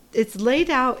it's laid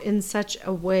out in such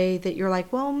a way that you're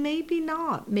like, well, maybe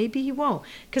not. Maybe he won't.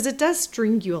 Because it does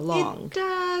string you along. It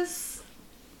does.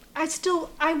 I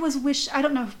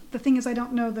don't know. The thing is, I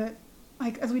don't know that,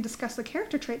 like, as we discuss the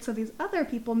character traits of these other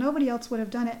people, nobody else would have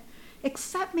done it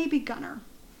except maybe Gunnar.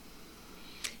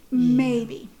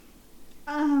 Maybe.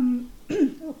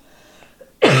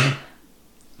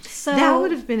 So that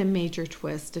would have been a major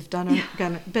twist if Gunnar,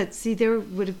 but see, there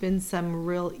would have been some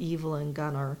real evil in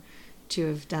Gunnar to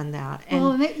have done that. And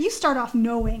well, and you start off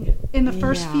knowing in the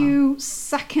first Yeah. few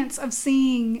seconds of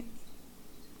seeing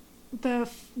the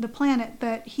planet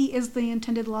that he is the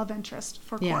intended love interest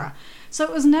for Cora. Yeah. So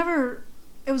it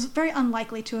was very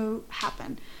unlikely to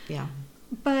happen. yeah.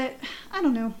 But I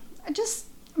don't know.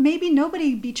 Maybe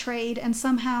nobody betrayed and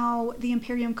somehow the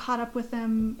Imperium caught up with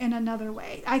them in another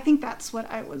way. I think that's what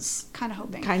I was kind of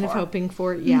hoping for. Hoping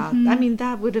for, yeah. I mean,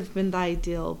 that would have been the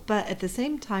ideal. But at the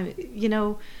same time, you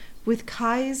know, with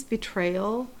Kai's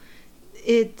betrayal,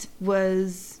 it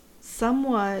was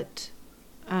somewhat,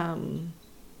 I'm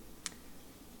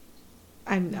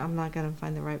not going to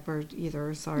find the right word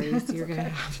either. Sorry. So you're going to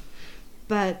have,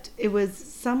 but it was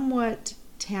somewhat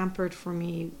tampered for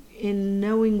me in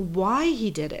knowing why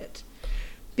he did it,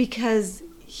 because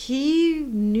he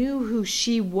knew who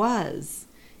she was.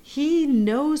 He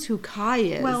knows who Kai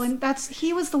is. Well, and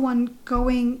he was the one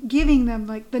giving them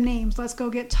like the names. Let's go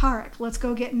get Tarek. Let's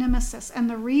go get Nemesis. And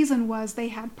the reason was they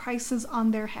had prices on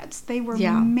their heads. They were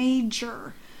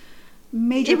major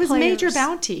it was players. major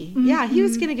bounty. Yeah, he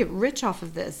was going to get rich off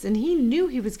of this, and he knew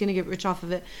he was going to get rich off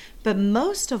of it. But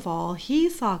most of all, he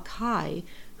saw Kai,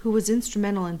 who was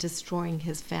instrumental in destroying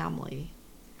his family.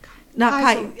 Not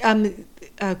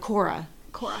Korra.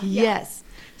 Korra, yeah. Yes.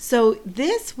 So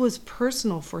this was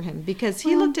personal for him because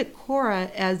he looked at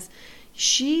Korra as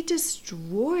she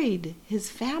destroyed his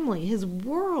family, his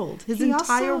world, his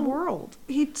entire world.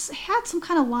 He had some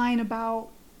kind of line about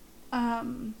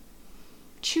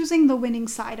choosing the winning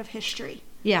side of history.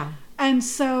 Yeah. And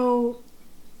so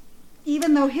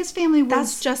even though his family was...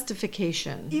 That's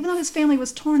justification. Even though his family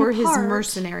was torn for apart... his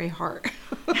mercenary heart.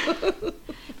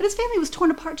 But his family was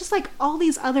torn apart just like all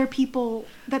these other people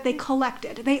that they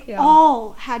collected. They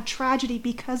all had tragedy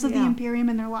because of the Imperium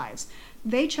in their lives.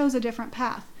 They chose a different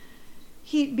path.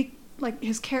 His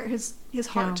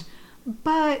heart.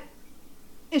 But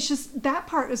it's just that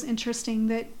part was interesting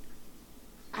that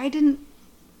I don't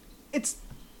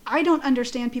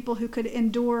understand people who could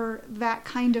endure that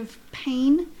kind of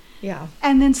pain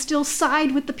and then still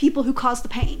side with the people who caused the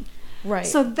pain. Right.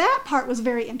 So that part was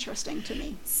very interesting to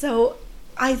me. So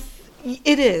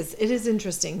it is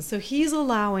interesting. So he's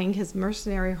allowing, his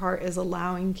mercenary heart is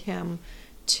allowing him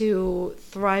to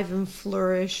thrive and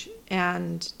flourish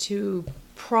and to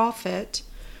profit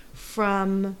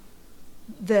from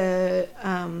the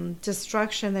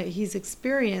destruction that he's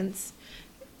experienced,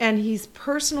 and he's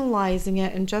personalizing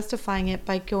it and justifying it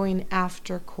by going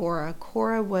after Korra.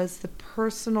 Korra was the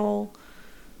personal,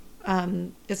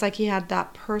 it's like he had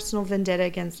that personal vendetta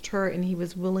against her, and he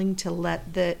was willing to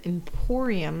let the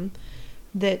Emporium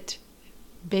that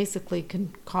basically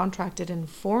contracted and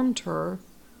formed her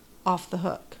off the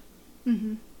hook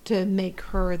to make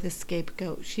her the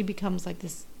scapegoat. She becomes like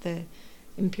the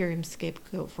Imperium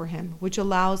scapegoat for him, which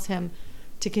allows him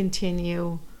to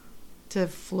continue to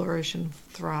flourish and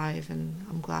thrive, and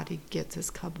I'm glad he gets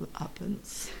his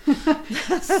comeuppance.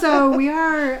 So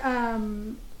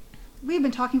we've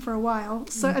been talking for a while,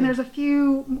 and there's a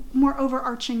few more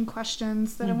overarching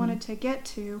questions that I wanted to get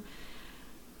to.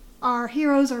 Our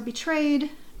heroes are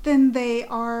betrayed, then they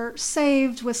are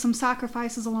saved with some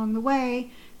sacrifices along the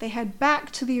way. They head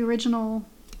back to the original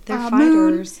They're moon,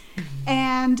 fighters.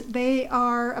 and they're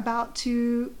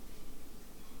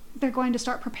going to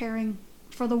start preparing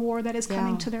for the war that is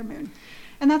coming to their moon.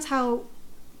 And that's how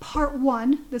part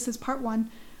one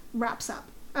wraps up.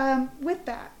 With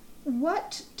that,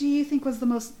 what do you think was the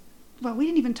most, well, we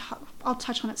didn't even I'll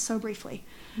touch on it so briefly.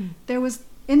 There was,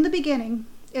 in the beginning,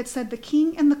 it said the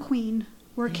king and the queen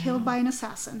were killed by an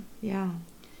assassin. Yeah.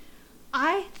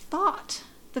 I thought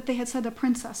that they had said a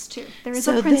princess too. There is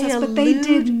So a princess, they but they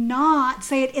did allude- not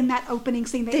say it in that opening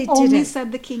scene. They They only didn't.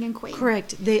 said the king and queen.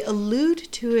 Correct. They allude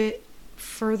to it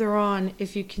further on.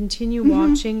 If you continue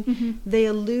watching, they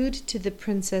allude to the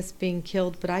princess being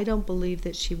killed, but I don't believe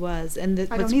that she was. And I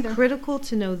what's don't either. critical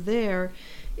to know there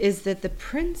is that the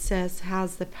princess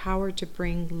has the power to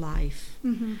bring life.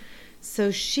 So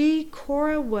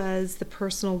Korra was the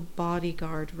personal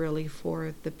bodyguard really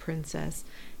for the princess,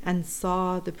 and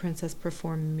saw the princess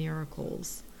perform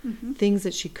miracles, things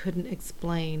that she couldn't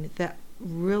explain, that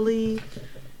really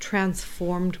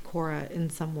transformed Korra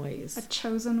in some ways. A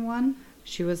chosen one.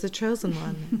 She was a chosen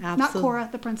one. Not Absolutely.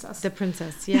 Korra, the princess. The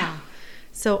princess, yeah.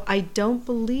 So I don't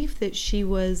believe that she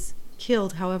was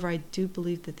killed. However, I do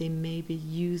believe that they may be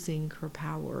using her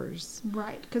powers.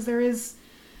 Right, because there's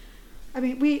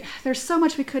so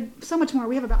much more.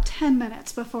 We have about 10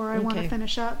 minutes before I want to Okay.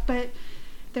 finish up, but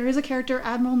there is a character,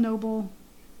 Admiral Noble,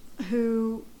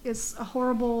 who is a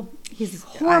horrible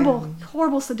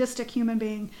sadistic human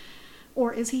being.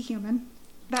 Or is he human?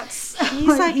 He's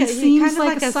He's kind of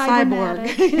like a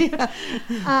cyborg.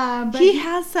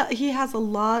 But he has a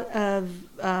lot of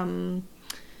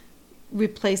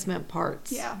replacement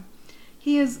parts. Yeah.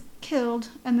 He is killed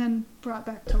and then brought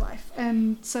back to life.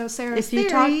 And so Sarah's If you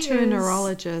theory talk to a is-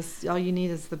 neurologist, all you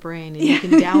need is the brain, and you can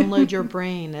download your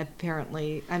brain,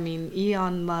 apparently. I mean,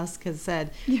 Elon Musk has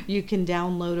said you can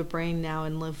download a brain now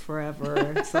and live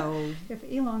forever. So If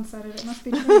Elon said it, it must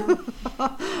be true.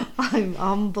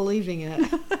 I'm believing it.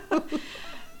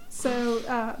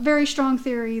 So, very strong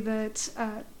theory that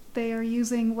they are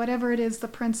using whatever it is the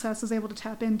princess is able to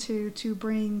tap into to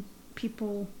bring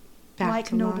people Back like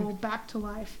to Noble life. back to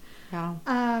life. Yeah.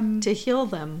 To heal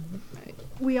them.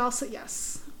 We also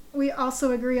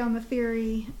agree on the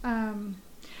theory.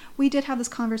 We did have this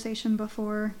conversation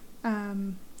before.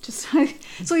 So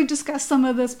we've discussed some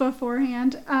of this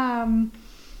beforehand. Trying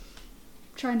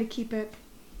to keep it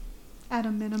at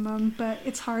a minimum, but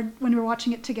it's hard when we're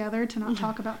watching it together to not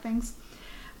talk about things.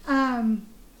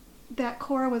 That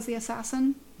Korra was the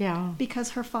assassin. Yeah.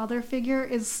 Because her father figure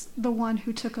is the one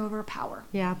who took over power.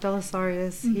 Yeah,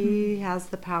 Belisarius, he has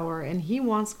the power, and he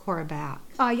wants Korra back.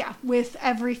 Yeah, with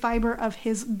every fiber of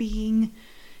his being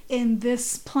in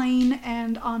this plane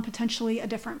and on potentially a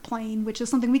different plane, which is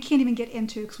something we can't even get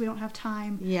into because we don't have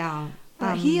time. Yeah.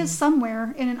 He is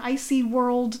somewhere in an icy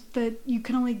world that you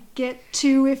can only get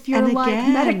to if you're And like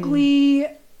again- medically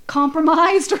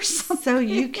compromised or something. So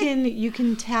you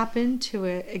can tap into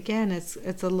it again. It's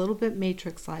a little bit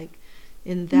Matrix like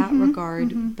in that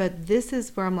regard, but this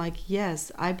is where I'm like,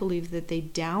 yes, I believe that they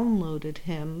downloaded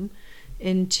him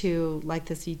into like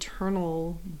this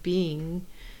eternal being,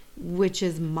 which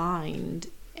is mind,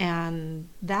 and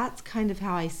that's kind of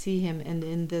how I see him, and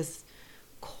in this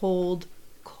cold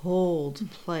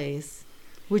place,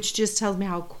 which just tells me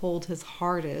how cold his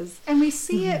heart is. And we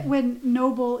see it when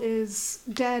Noble is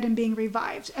dead and being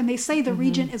revived. And they say the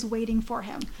regent is waiting for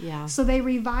him. Yeah. So they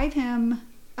revive him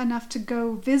enough to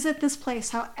go visit this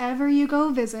place, however you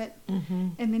go visit.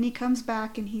 And then he comes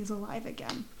back and he's alive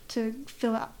again to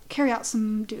carry out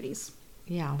some duties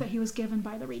Yeah. that he was given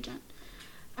by the regent.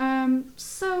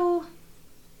 So,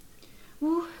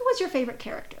 who was your favorite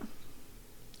character?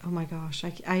 Oh my gosh,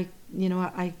 I you know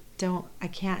what, I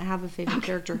can't have a favorite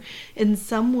character. In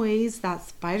some ways, that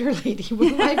Spider Lady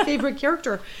was my favorite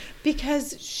character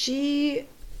because she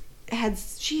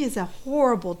is a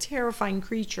horrible, terrifying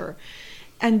creature,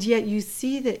 and yet you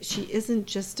see that she isn't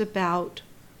just about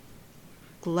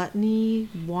gluttony,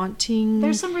 wanting.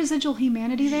 There's some residual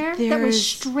humanity there that was There's-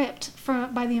 stripped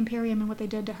by the Imperium and what they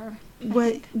did to her. I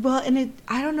Well, think. and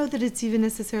I don't know that it's even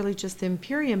necessarily just the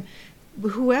Imperium.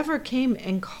 Whoever came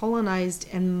and colonized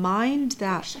and mined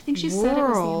that I think she said it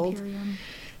was world, the Imperium.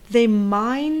 they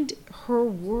mined her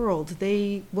world.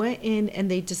 They went in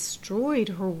and they destroyed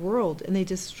her world, and they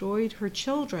destroyed her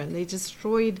children. They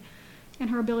destroyed, And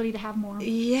her ability to have more.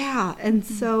 yeah. And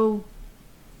so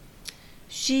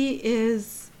she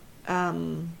is,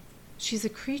 she's a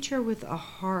creature with a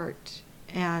heart,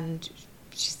 and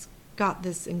she's got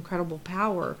this incredible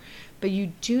power. But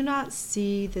you do not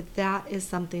see that is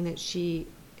something that she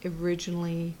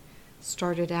originally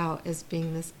started out as,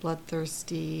 being this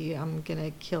bloodthirsty, I'm going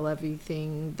to kill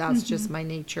everything. That's just my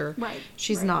nature. Right,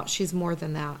 She's right. not. She's more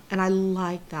than that. And I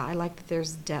like that. I like that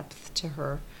there's depth to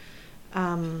her.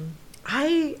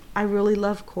 I really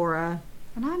love Cora.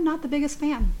 And I'm not the biggest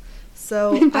fan.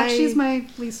 So In fact, she's my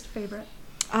least favorite.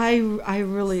 I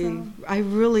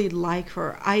really like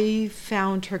her. I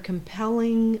found her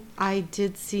compelling. I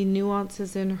did see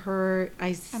nuances in her.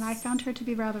 And I found her to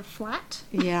be rather flat.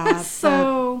 Yeah.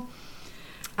 So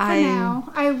for I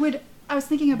now, I was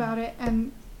thinking about it,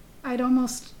 and I'd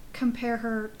almost compare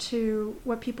her to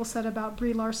what people said about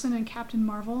Brie Larson and Captain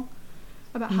Marvel,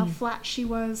 about how flat she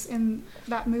was in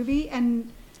that movie.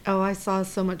 And I saw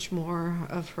so much more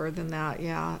of her than that.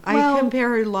 Yeah. Well- I compare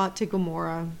her a lot to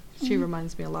Gamora. She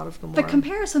reminds me a lot of Gamora. the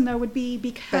comparison, though, would be But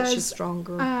because she's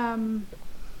stronger.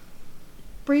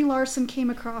 Brie Larson came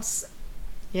across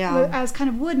yeah. as kind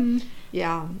of wooden,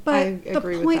 Yeah. but I the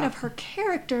agree with point that. of her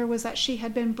character was that she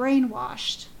had been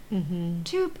brainwashed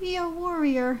to be a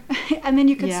warrior. And then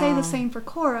you could say Yeah. the same for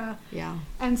Cora. Yeah.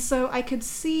 And so I could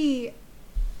see,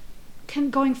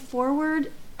 going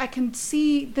forward, I can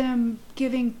see them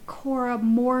giving Cora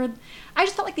more. I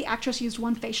just felt like the actress used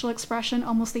one facial expression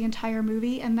almost the entire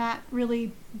movie, and that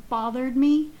really bothered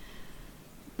me.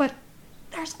 But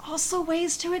there's also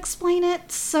ways to explain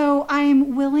it, so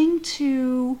I'm willing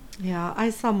to Yeah. I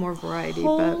saw more variety,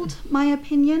 hold my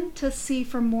opinion to see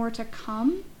for more to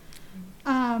come.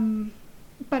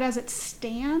 But as it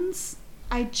stands,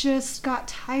 I just got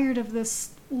tired of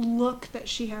this look that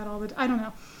she had all the. I don't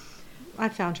know. I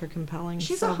found her compelling.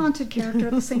 She's so. a haunted character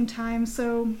at the same time,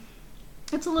 so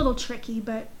it's a little tricky,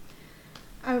 but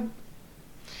I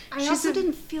She's also a-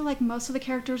 didn't feel like most of the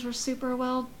characters were super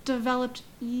well developed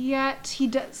yet.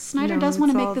 Snyder No, does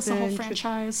want to it's make all this a whole the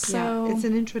franchise, so yeah, it's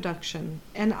an introduction,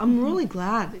 and I'm really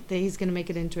glad that he's going to make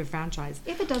it into a franchise.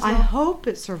 If it does I well. hope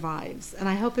it survives, and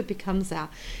I hope it becomes that.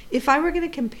 If I were going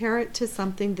to compare it to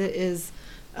something that is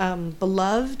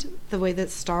beloved, the way that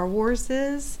Star Wars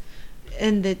is,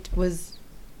 and that was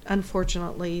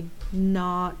unfortunately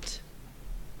not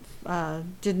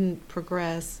didn't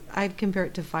progress, I'd compare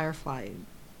it to Firefly.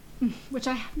 which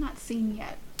I have not seen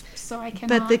yet, so I cannot.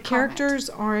 But the comment. characters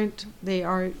aren't, they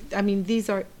are, I mean, these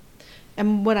are,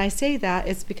 and when I say that,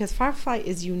 it's because Firefly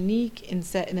is unique and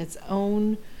set in its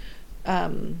own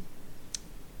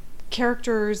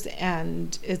characters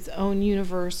and its own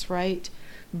universe, right?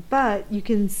 But you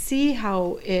can see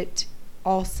how it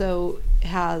also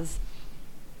has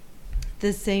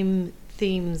the same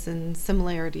themes and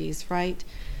similarities, right?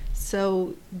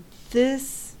 So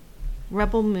this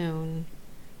Rebel Moon,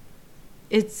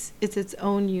 it's its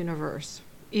own universe,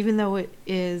 even though it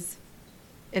is,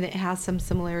 and it has some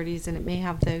similarities, and it may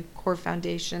have the core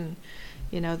foundation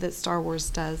that Star Wars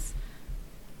does.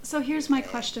 So here's my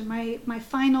question, my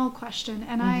final question,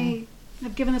 and I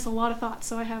have given this a lot of thought,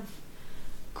 so I have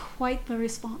quite the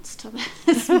response to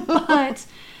this. But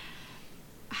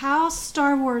how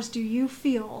Star Wars do you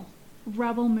feel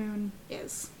Rebel Moon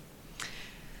is?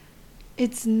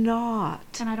 It's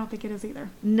not. And I don't think it is either.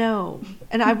 No.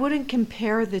 And I wouldn't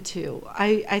compare the two.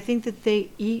 I think that they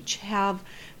each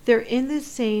they're in the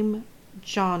same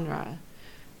genre,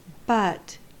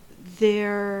 but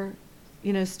they're,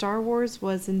 Star Wars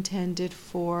was intended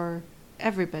for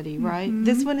everybody, right?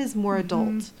 This one is more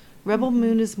adult. Rebel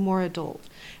Moon is more adult.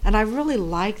 And I really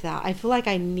like that. I feel like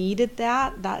I needed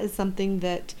that. That is something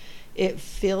that it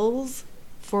fills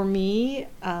for me.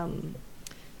 And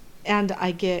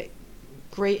I get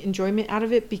great enjoyment out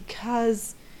of it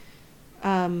because,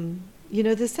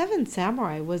 The Seven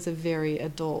Samurai was a very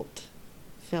adult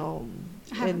film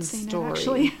I haven't and seen story. it,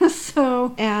 actually.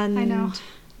 So, And, I know.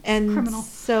 And criminal.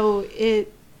 so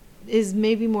it is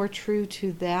maybe more true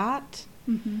to that.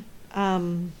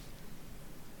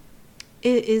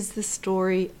 It is the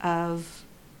story of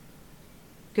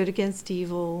good against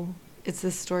evil. It's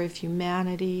the story of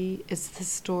humanity. It's the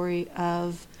story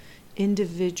of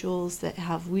individuals that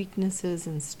have weaknesses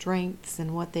and strengths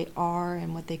and what they are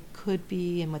and what they could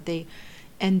be and what they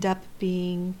end up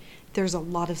being. There's a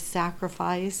lot of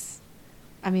sacrifice.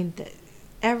 I mean,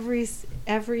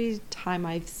 every time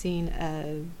I've seen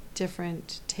a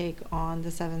different take on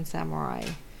the Seven Samurai,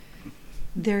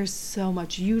 there's so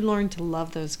much. You learn to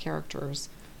love those characters,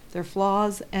 their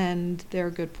flaws and their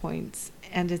good points,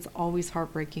 and it's always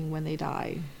heartbreaking when they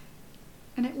die.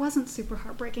 And it wasn't super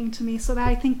heartbreaking to me, so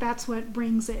I think that's what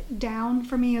brings it down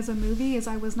for me as a movie, is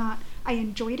I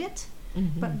enjoyed it,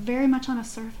 but very much on a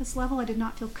surface level, I did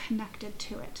not feel connected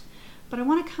to it. But I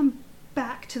want to come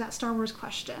back to that Star Wars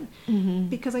question,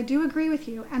 because I do agree with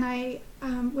you, and I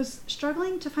was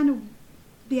struggling to find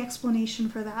the explanation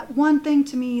for that. One thing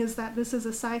to me is that this is a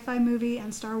sci-fi movie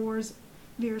and Star Wars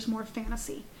veers more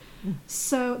fantasy.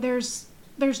 So there's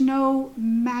no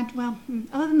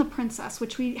other than the princess,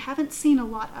 which we haven't seen a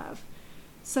lot of.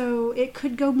 So it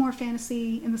could go more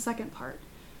fantasy in the second part.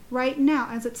 Right now,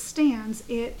 as it stands,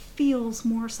 it feels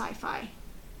more sci-fi.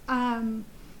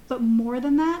 But more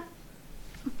than that,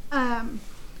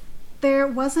 there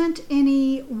wasn't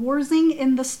any warsing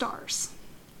in the stars.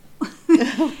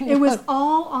 It was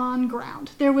all on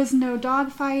ground. There was no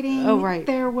dogfighting. Oh, right.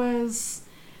 There was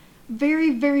very,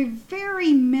 very,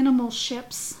 very minimal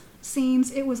ships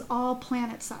scenes. It was all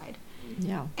planet side.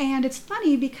 Yeah. And it's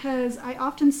funny because I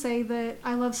often say that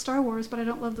I love Star Wars, but I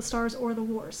don't love the stars or the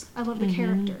wars. I love the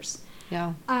characters.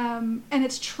 Yeah. And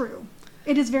it's true.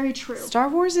 It is very true. Star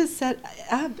Wars is set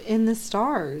up in the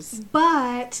stars.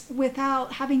 But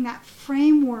without having that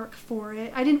framework for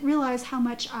it, I didn't realize how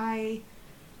much I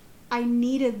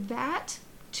needed that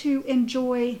to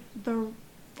enjoy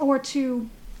or to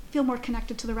feel more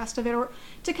connected to the rest of it, or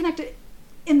to connect it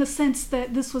in the sense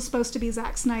that this was supposed to be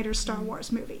Zack Snyder's Star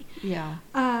Wars movie. Yeah.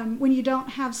 When you don't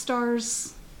have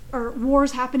stars or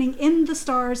wars happening in the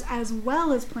stars as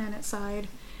well as planetside,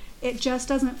 it just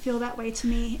doesn't feel that way to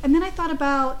me. And then I thought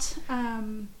about...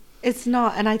 It's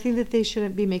not, and I think that they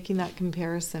shouldn't be making that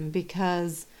comparison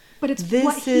because... But it's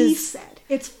what he said.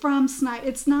 It's from Snyder.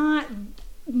 It's not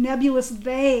nebulous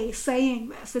they saying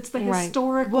this. It's the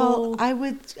historical... Well, I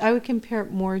would compare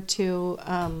it more to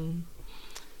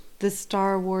the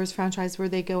Star Wars franchise where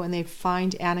they go and they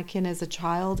find Anakin as a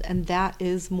child, and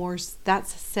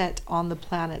that's set on the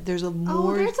planet. There's a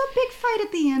there's a big fight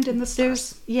at the end in the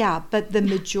stars. But the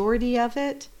majority of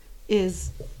it is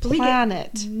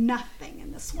planet. We get nothing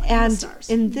in this one. And in the stars.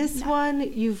 in this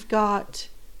one, you've got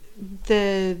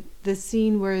the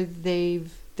scene where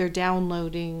they're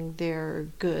downloading their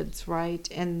goods, right?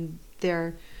 And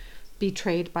they're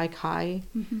betrayed by Kai.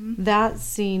 That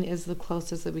scene is the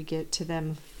closest that we get to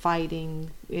them fighting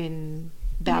in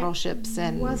battleships.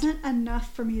 And it wasn't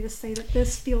enough for me to say that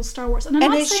this feels Star Wars. And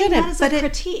I'm not saying that as a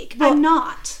critique. Well, I'm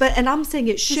not. And I'm saying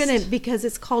it shouldn't because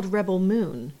it's called Rebel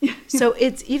Moon. So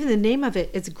it's even the name of it,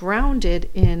 it's grounded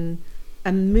in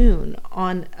a moon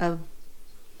on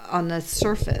a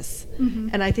surface.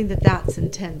 And I think that that's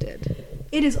intended.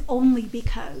 It is only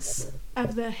because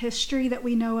of the history that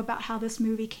we know about how this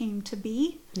movie came to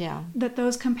be. Yeah. That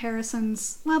those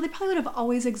comparisons, they probably would have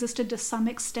always existed to some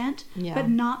extent, but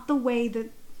not the way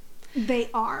that they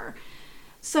are.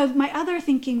 So my other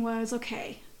thinking was,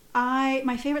 okay,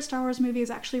 my favorite Star Wars movie is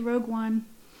actually Rogue One.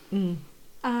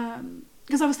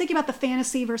 Because I was thinking about the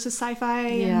fantasy versus sci-fi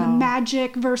and the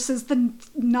magic versus the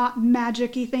not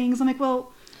magic-y things. I'm like,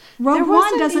 well, Rogue One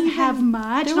wasn't doesn't even- have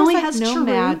much. There It only was, has no Chirrut.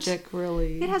 magic,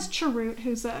 really. It has Chirrut,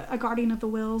 who's a guardian of the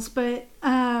wills, but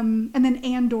and then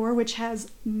Andor, which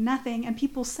has nothing. And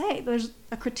people say there's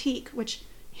a critique, which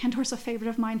Andor's a favorite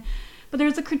of mine, but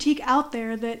there's a critique out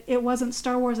there that it wasn't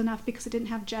Star Wars enough because it didn't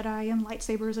have Jedi and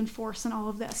lightsabers and Force and all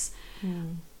of this.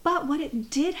 But what it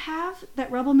did have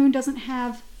that Rebel Moon doesn't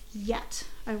have yet,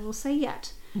 I will say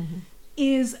yet,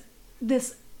 is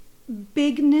this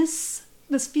bigness,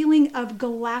 this feeling of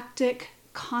galactic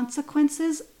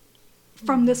consequences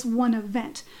from this one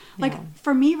event. Like,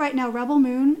 for me right now, Rebel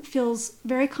Moon feels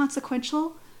very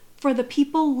consequential for the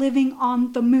people living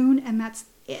on the moon, and that's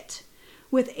it.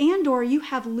 With Andor, you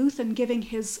have Luthen giving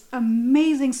his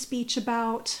amazing speech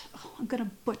about, I'm going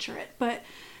to butcher it, but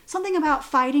something about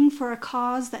fighting for a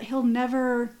cause that he'll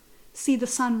never see the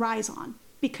sun rise on,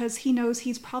 because he knows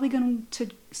he's probably going to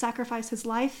sacrifice his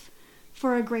life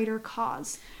for a greater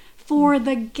cause, for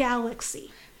the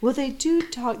galaxy. Well, they do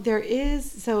talk. There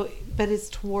is but it's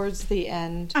towards the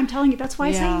end. I'm telling you, that's why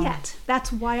I say yet.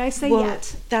 That's why I say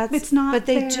yet. It's not. But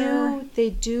they there.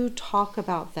 do talk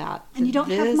about that. And you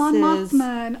don't have Mon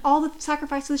Mothma and all the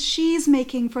sacrifices she's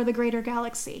making for the greater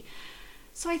galaxy.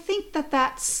 So I think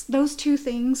that's those two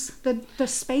things: the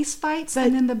space fights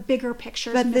and then the bigger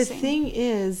picture. But missing. the thing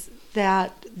is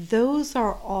that those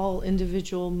are all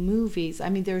individual movies. I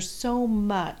mean, there's so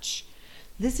much.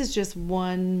 This is just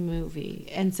one movie,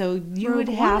 and so you would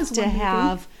have to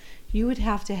have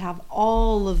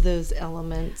all of those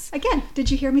elements. Again,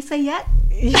 did you hear me say yet?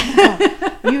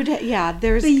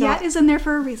 There's yet is in there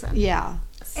for a reason. Yeah.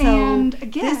 So and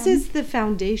again, this is the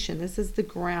foundation. This is the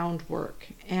groundwork,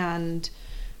 and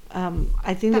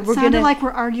I think that we're sounded gonna like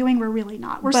we're arguing. We're really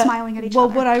not. We're smiling at each other.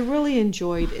 Well, what I really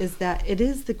enjoyed is that it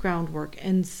is the groundwork,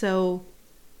 and so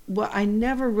what I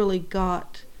never really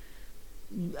got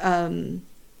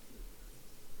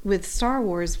with Star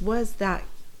Wars was that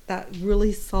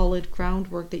really solid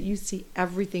groundwork that you see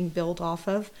everything built off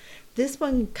of. This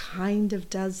one kind of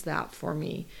does that for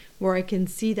me, where I can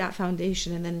see that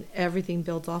foundation and then everything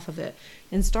builds off of it.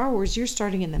 In Star Wars, you're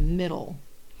starting in the middle.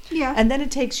 Yeah. And then it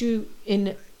takes you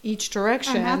in each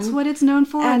direction. And that's what it's known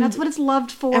for, and that's what it's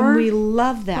loved for. And we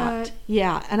love that. But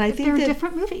yeah. And I think they're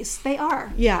different movies. They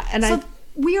are. Yeah. And so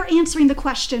we are answering the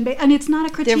question, and it's not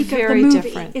a critique of the very movie.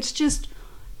 Different. It's just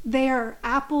they are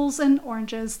apples and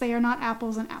oranges. They are not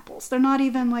apples and apples. They're not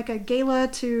even like a Gala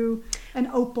to an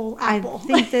opal apple.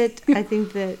 I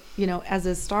think that as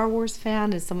a Star Wars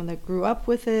fan, as someone that grew up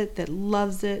with it, that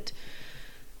loves it,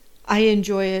 I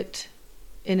enjoy it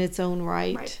in its own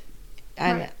right.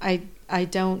 And I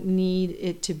don't need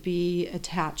it to be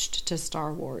attached to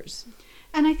Star Wars.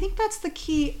 And I think that's the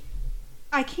key.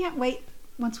 I can't wait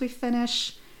once we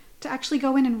finish to actually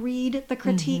go in and read the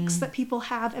critiques that people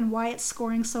have and why it's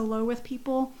scoring so low with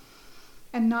people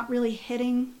and not really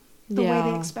hitting the way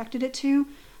they expected it to,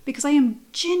 because I am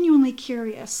genuinely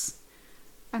curious,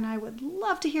 and I would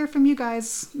love to hear from you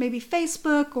guys, maybe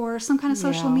Facebook or some kind of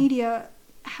social media,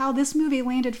 how this movie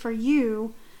landed for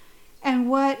you,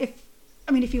 and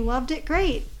if you loved it,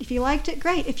 great. If you liked it,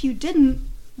 great. If you didn't,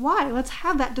 why? Let's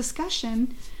have that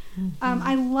discussion.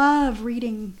 I love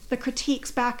reading the critiques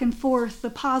back and forth, the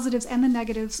positives and the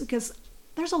negatives, because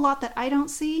there's a lot that I don't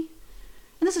see,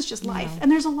 and this is just life, and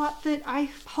there's a lot that I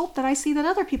hope that I see that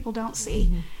other people don't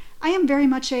see. I am very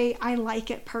much I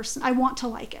like it person. I want to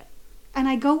like it, and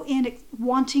I go in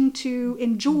wanting to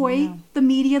enjoy the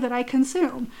media that I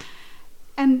consume.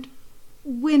 And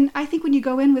when you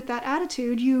go in with that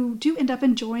attitude, you do end up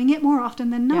enjoying it more often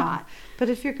than not. But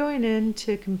if you're going in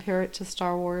to compare it to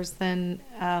Star Wars, then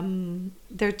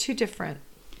they're too different.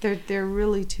 They're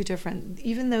really too different.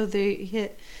 Even though they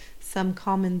hit some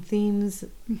common themes,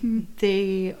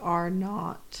 they are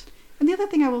not. And the other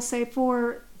thing I will say,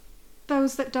 for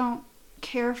those that don't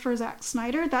care for Zack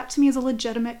Snyder, that to me is a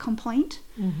legitimate complaint.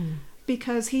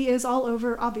 Because he is all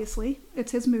over, obviously.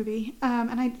 It's his movie.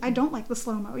 And I don't like the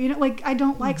slow-mo. I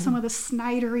don't like some of the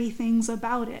Snydery things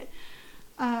about it.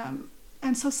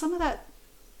 And so some of that...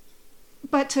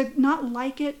 But to not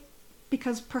like it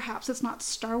because perhaps it's not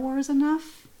Star Wars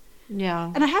enough.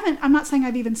 Yeah. And I'm not saying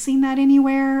I've even seen that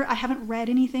anywhere. I haven't read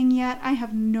anything yet. I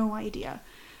have no idea.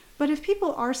 But if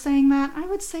people are saying that, I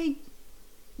would say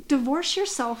divorce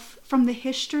yourself from the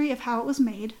history of how it was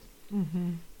made.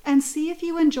 And see if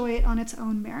you enjoy it on its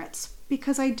own merits.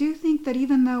 Because I do think that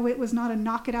even though it was not a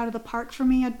knock it out of the park for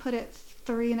me, I'd put it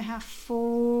 3.5,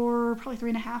 4,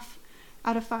 probably 3.5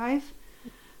 out of 5.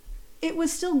 It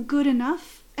was still good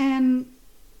enough, and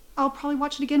I'll probably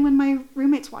watch it again when my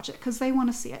roommates watch it, because they want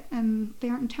to see it, and they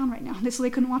aren't in town right now, so they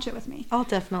couldn't watch it with me. I'll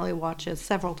definitely watch it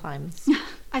several times.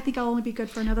 I think I'll only be good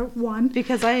for another one.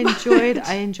 Because I enjoyed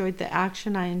the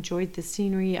action, I enjoyed the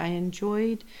scenery, I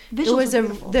enjoyed Visuals were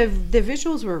beautiful. the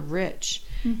visuals were rich.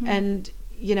 And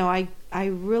you know, I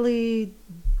really,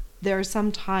 there are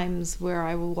some times where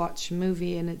I will watch a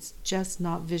movie and it's just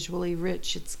not visually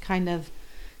rich. It's kind of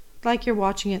like you're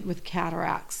watching it with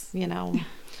cataracts, you know.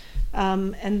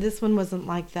 And this one wasn't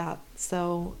like that.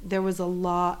 So there was a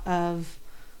lot of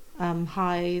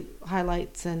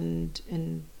highlights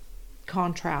and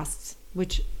contrasts,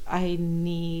 which I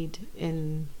need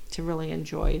to really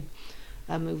enjoy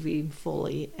a movie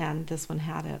fully, and this one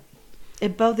had it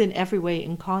both in every way,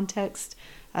 in context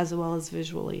as well as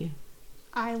visually.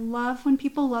 I love when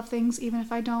people love things, even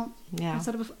if I don't. Yeah.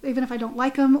 Even if I don't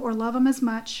like them or love them as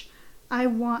much, I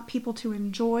want people to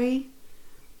enjoy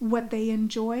what they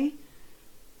enjoy.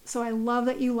 So I love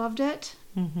that you loved it.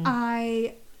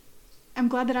 I am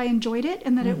glad that I enjoyed it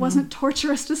and that it wasn't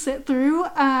torturous to sit through.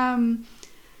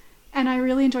 And I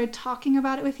really enjoyed talking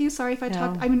about it with you. Sorry if I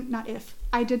talked, I mean, not if.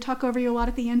 I did talk over you a lot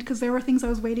at the end because there were things I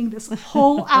was waiting this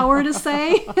whole hour to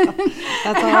say. That's and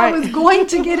all right. I was going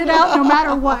to get it out no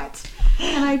matter what.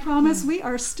 And I promise we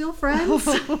are still friends.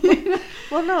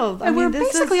 Well, no, and we're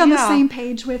basically on the same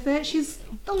page with it. She's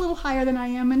a little higher than I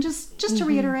am. And just to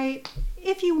reiterate,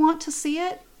 if you want to see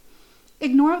it,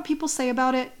 ignore what people say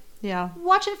about it. Yeah.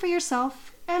 Watch it for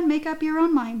yourself and make up your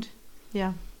own mind.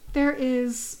 Yeah. There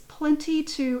is plenty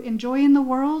to enjoy in the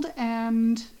world,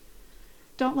 and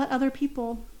don't let other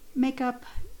people make up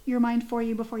your mind for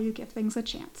you before you give things a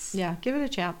chance. Yeah, give it a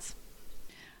chance.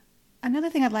 Another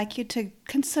thing I'd like you to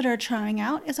consider trying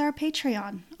out is our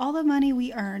Patreon. All the money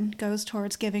we earn goes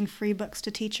towards giving free books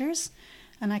to teachers,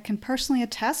 and I can personally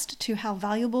attest to how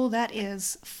valuable that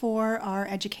is for our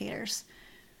educators.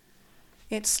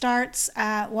 It starts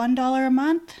at $1 a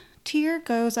month tier,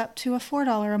 goes up to a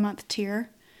 $4 a month tier,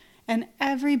 and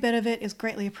every bit of it is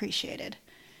greatly appreciated.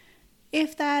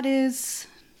 If that is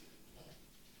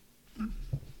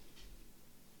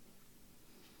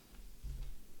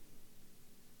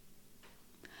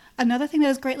another thing that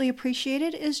is greatly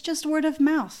appreciated is just word of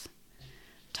mouth.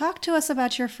 Talk to us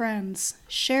about your friends.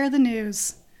 Share the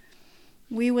news.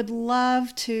 We would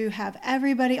love to have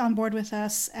everybody on board with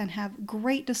us and have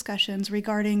great discussions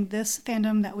regarding this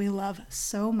fandom that we love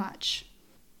so much.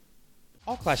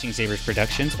 All Clashing Sabers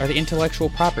productions are the intellectual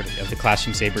property of the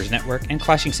Clashing Sabers Network and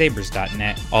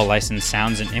ClashingSabers.net. All licensed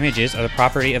sounds and images are the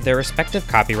property of their respective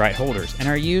copyright holders and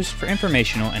are used for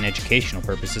informational and educational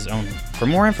purposes only. For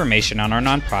more information on our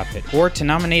nonprofit or to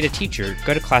nominate a teacher,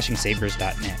 go to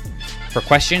ClashingSabers.net. For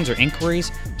questions or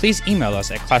inquiries, please email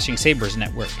us at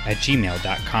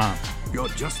ClashingSabersNetwork@gmail.com. You're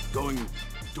just going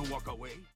to walk away?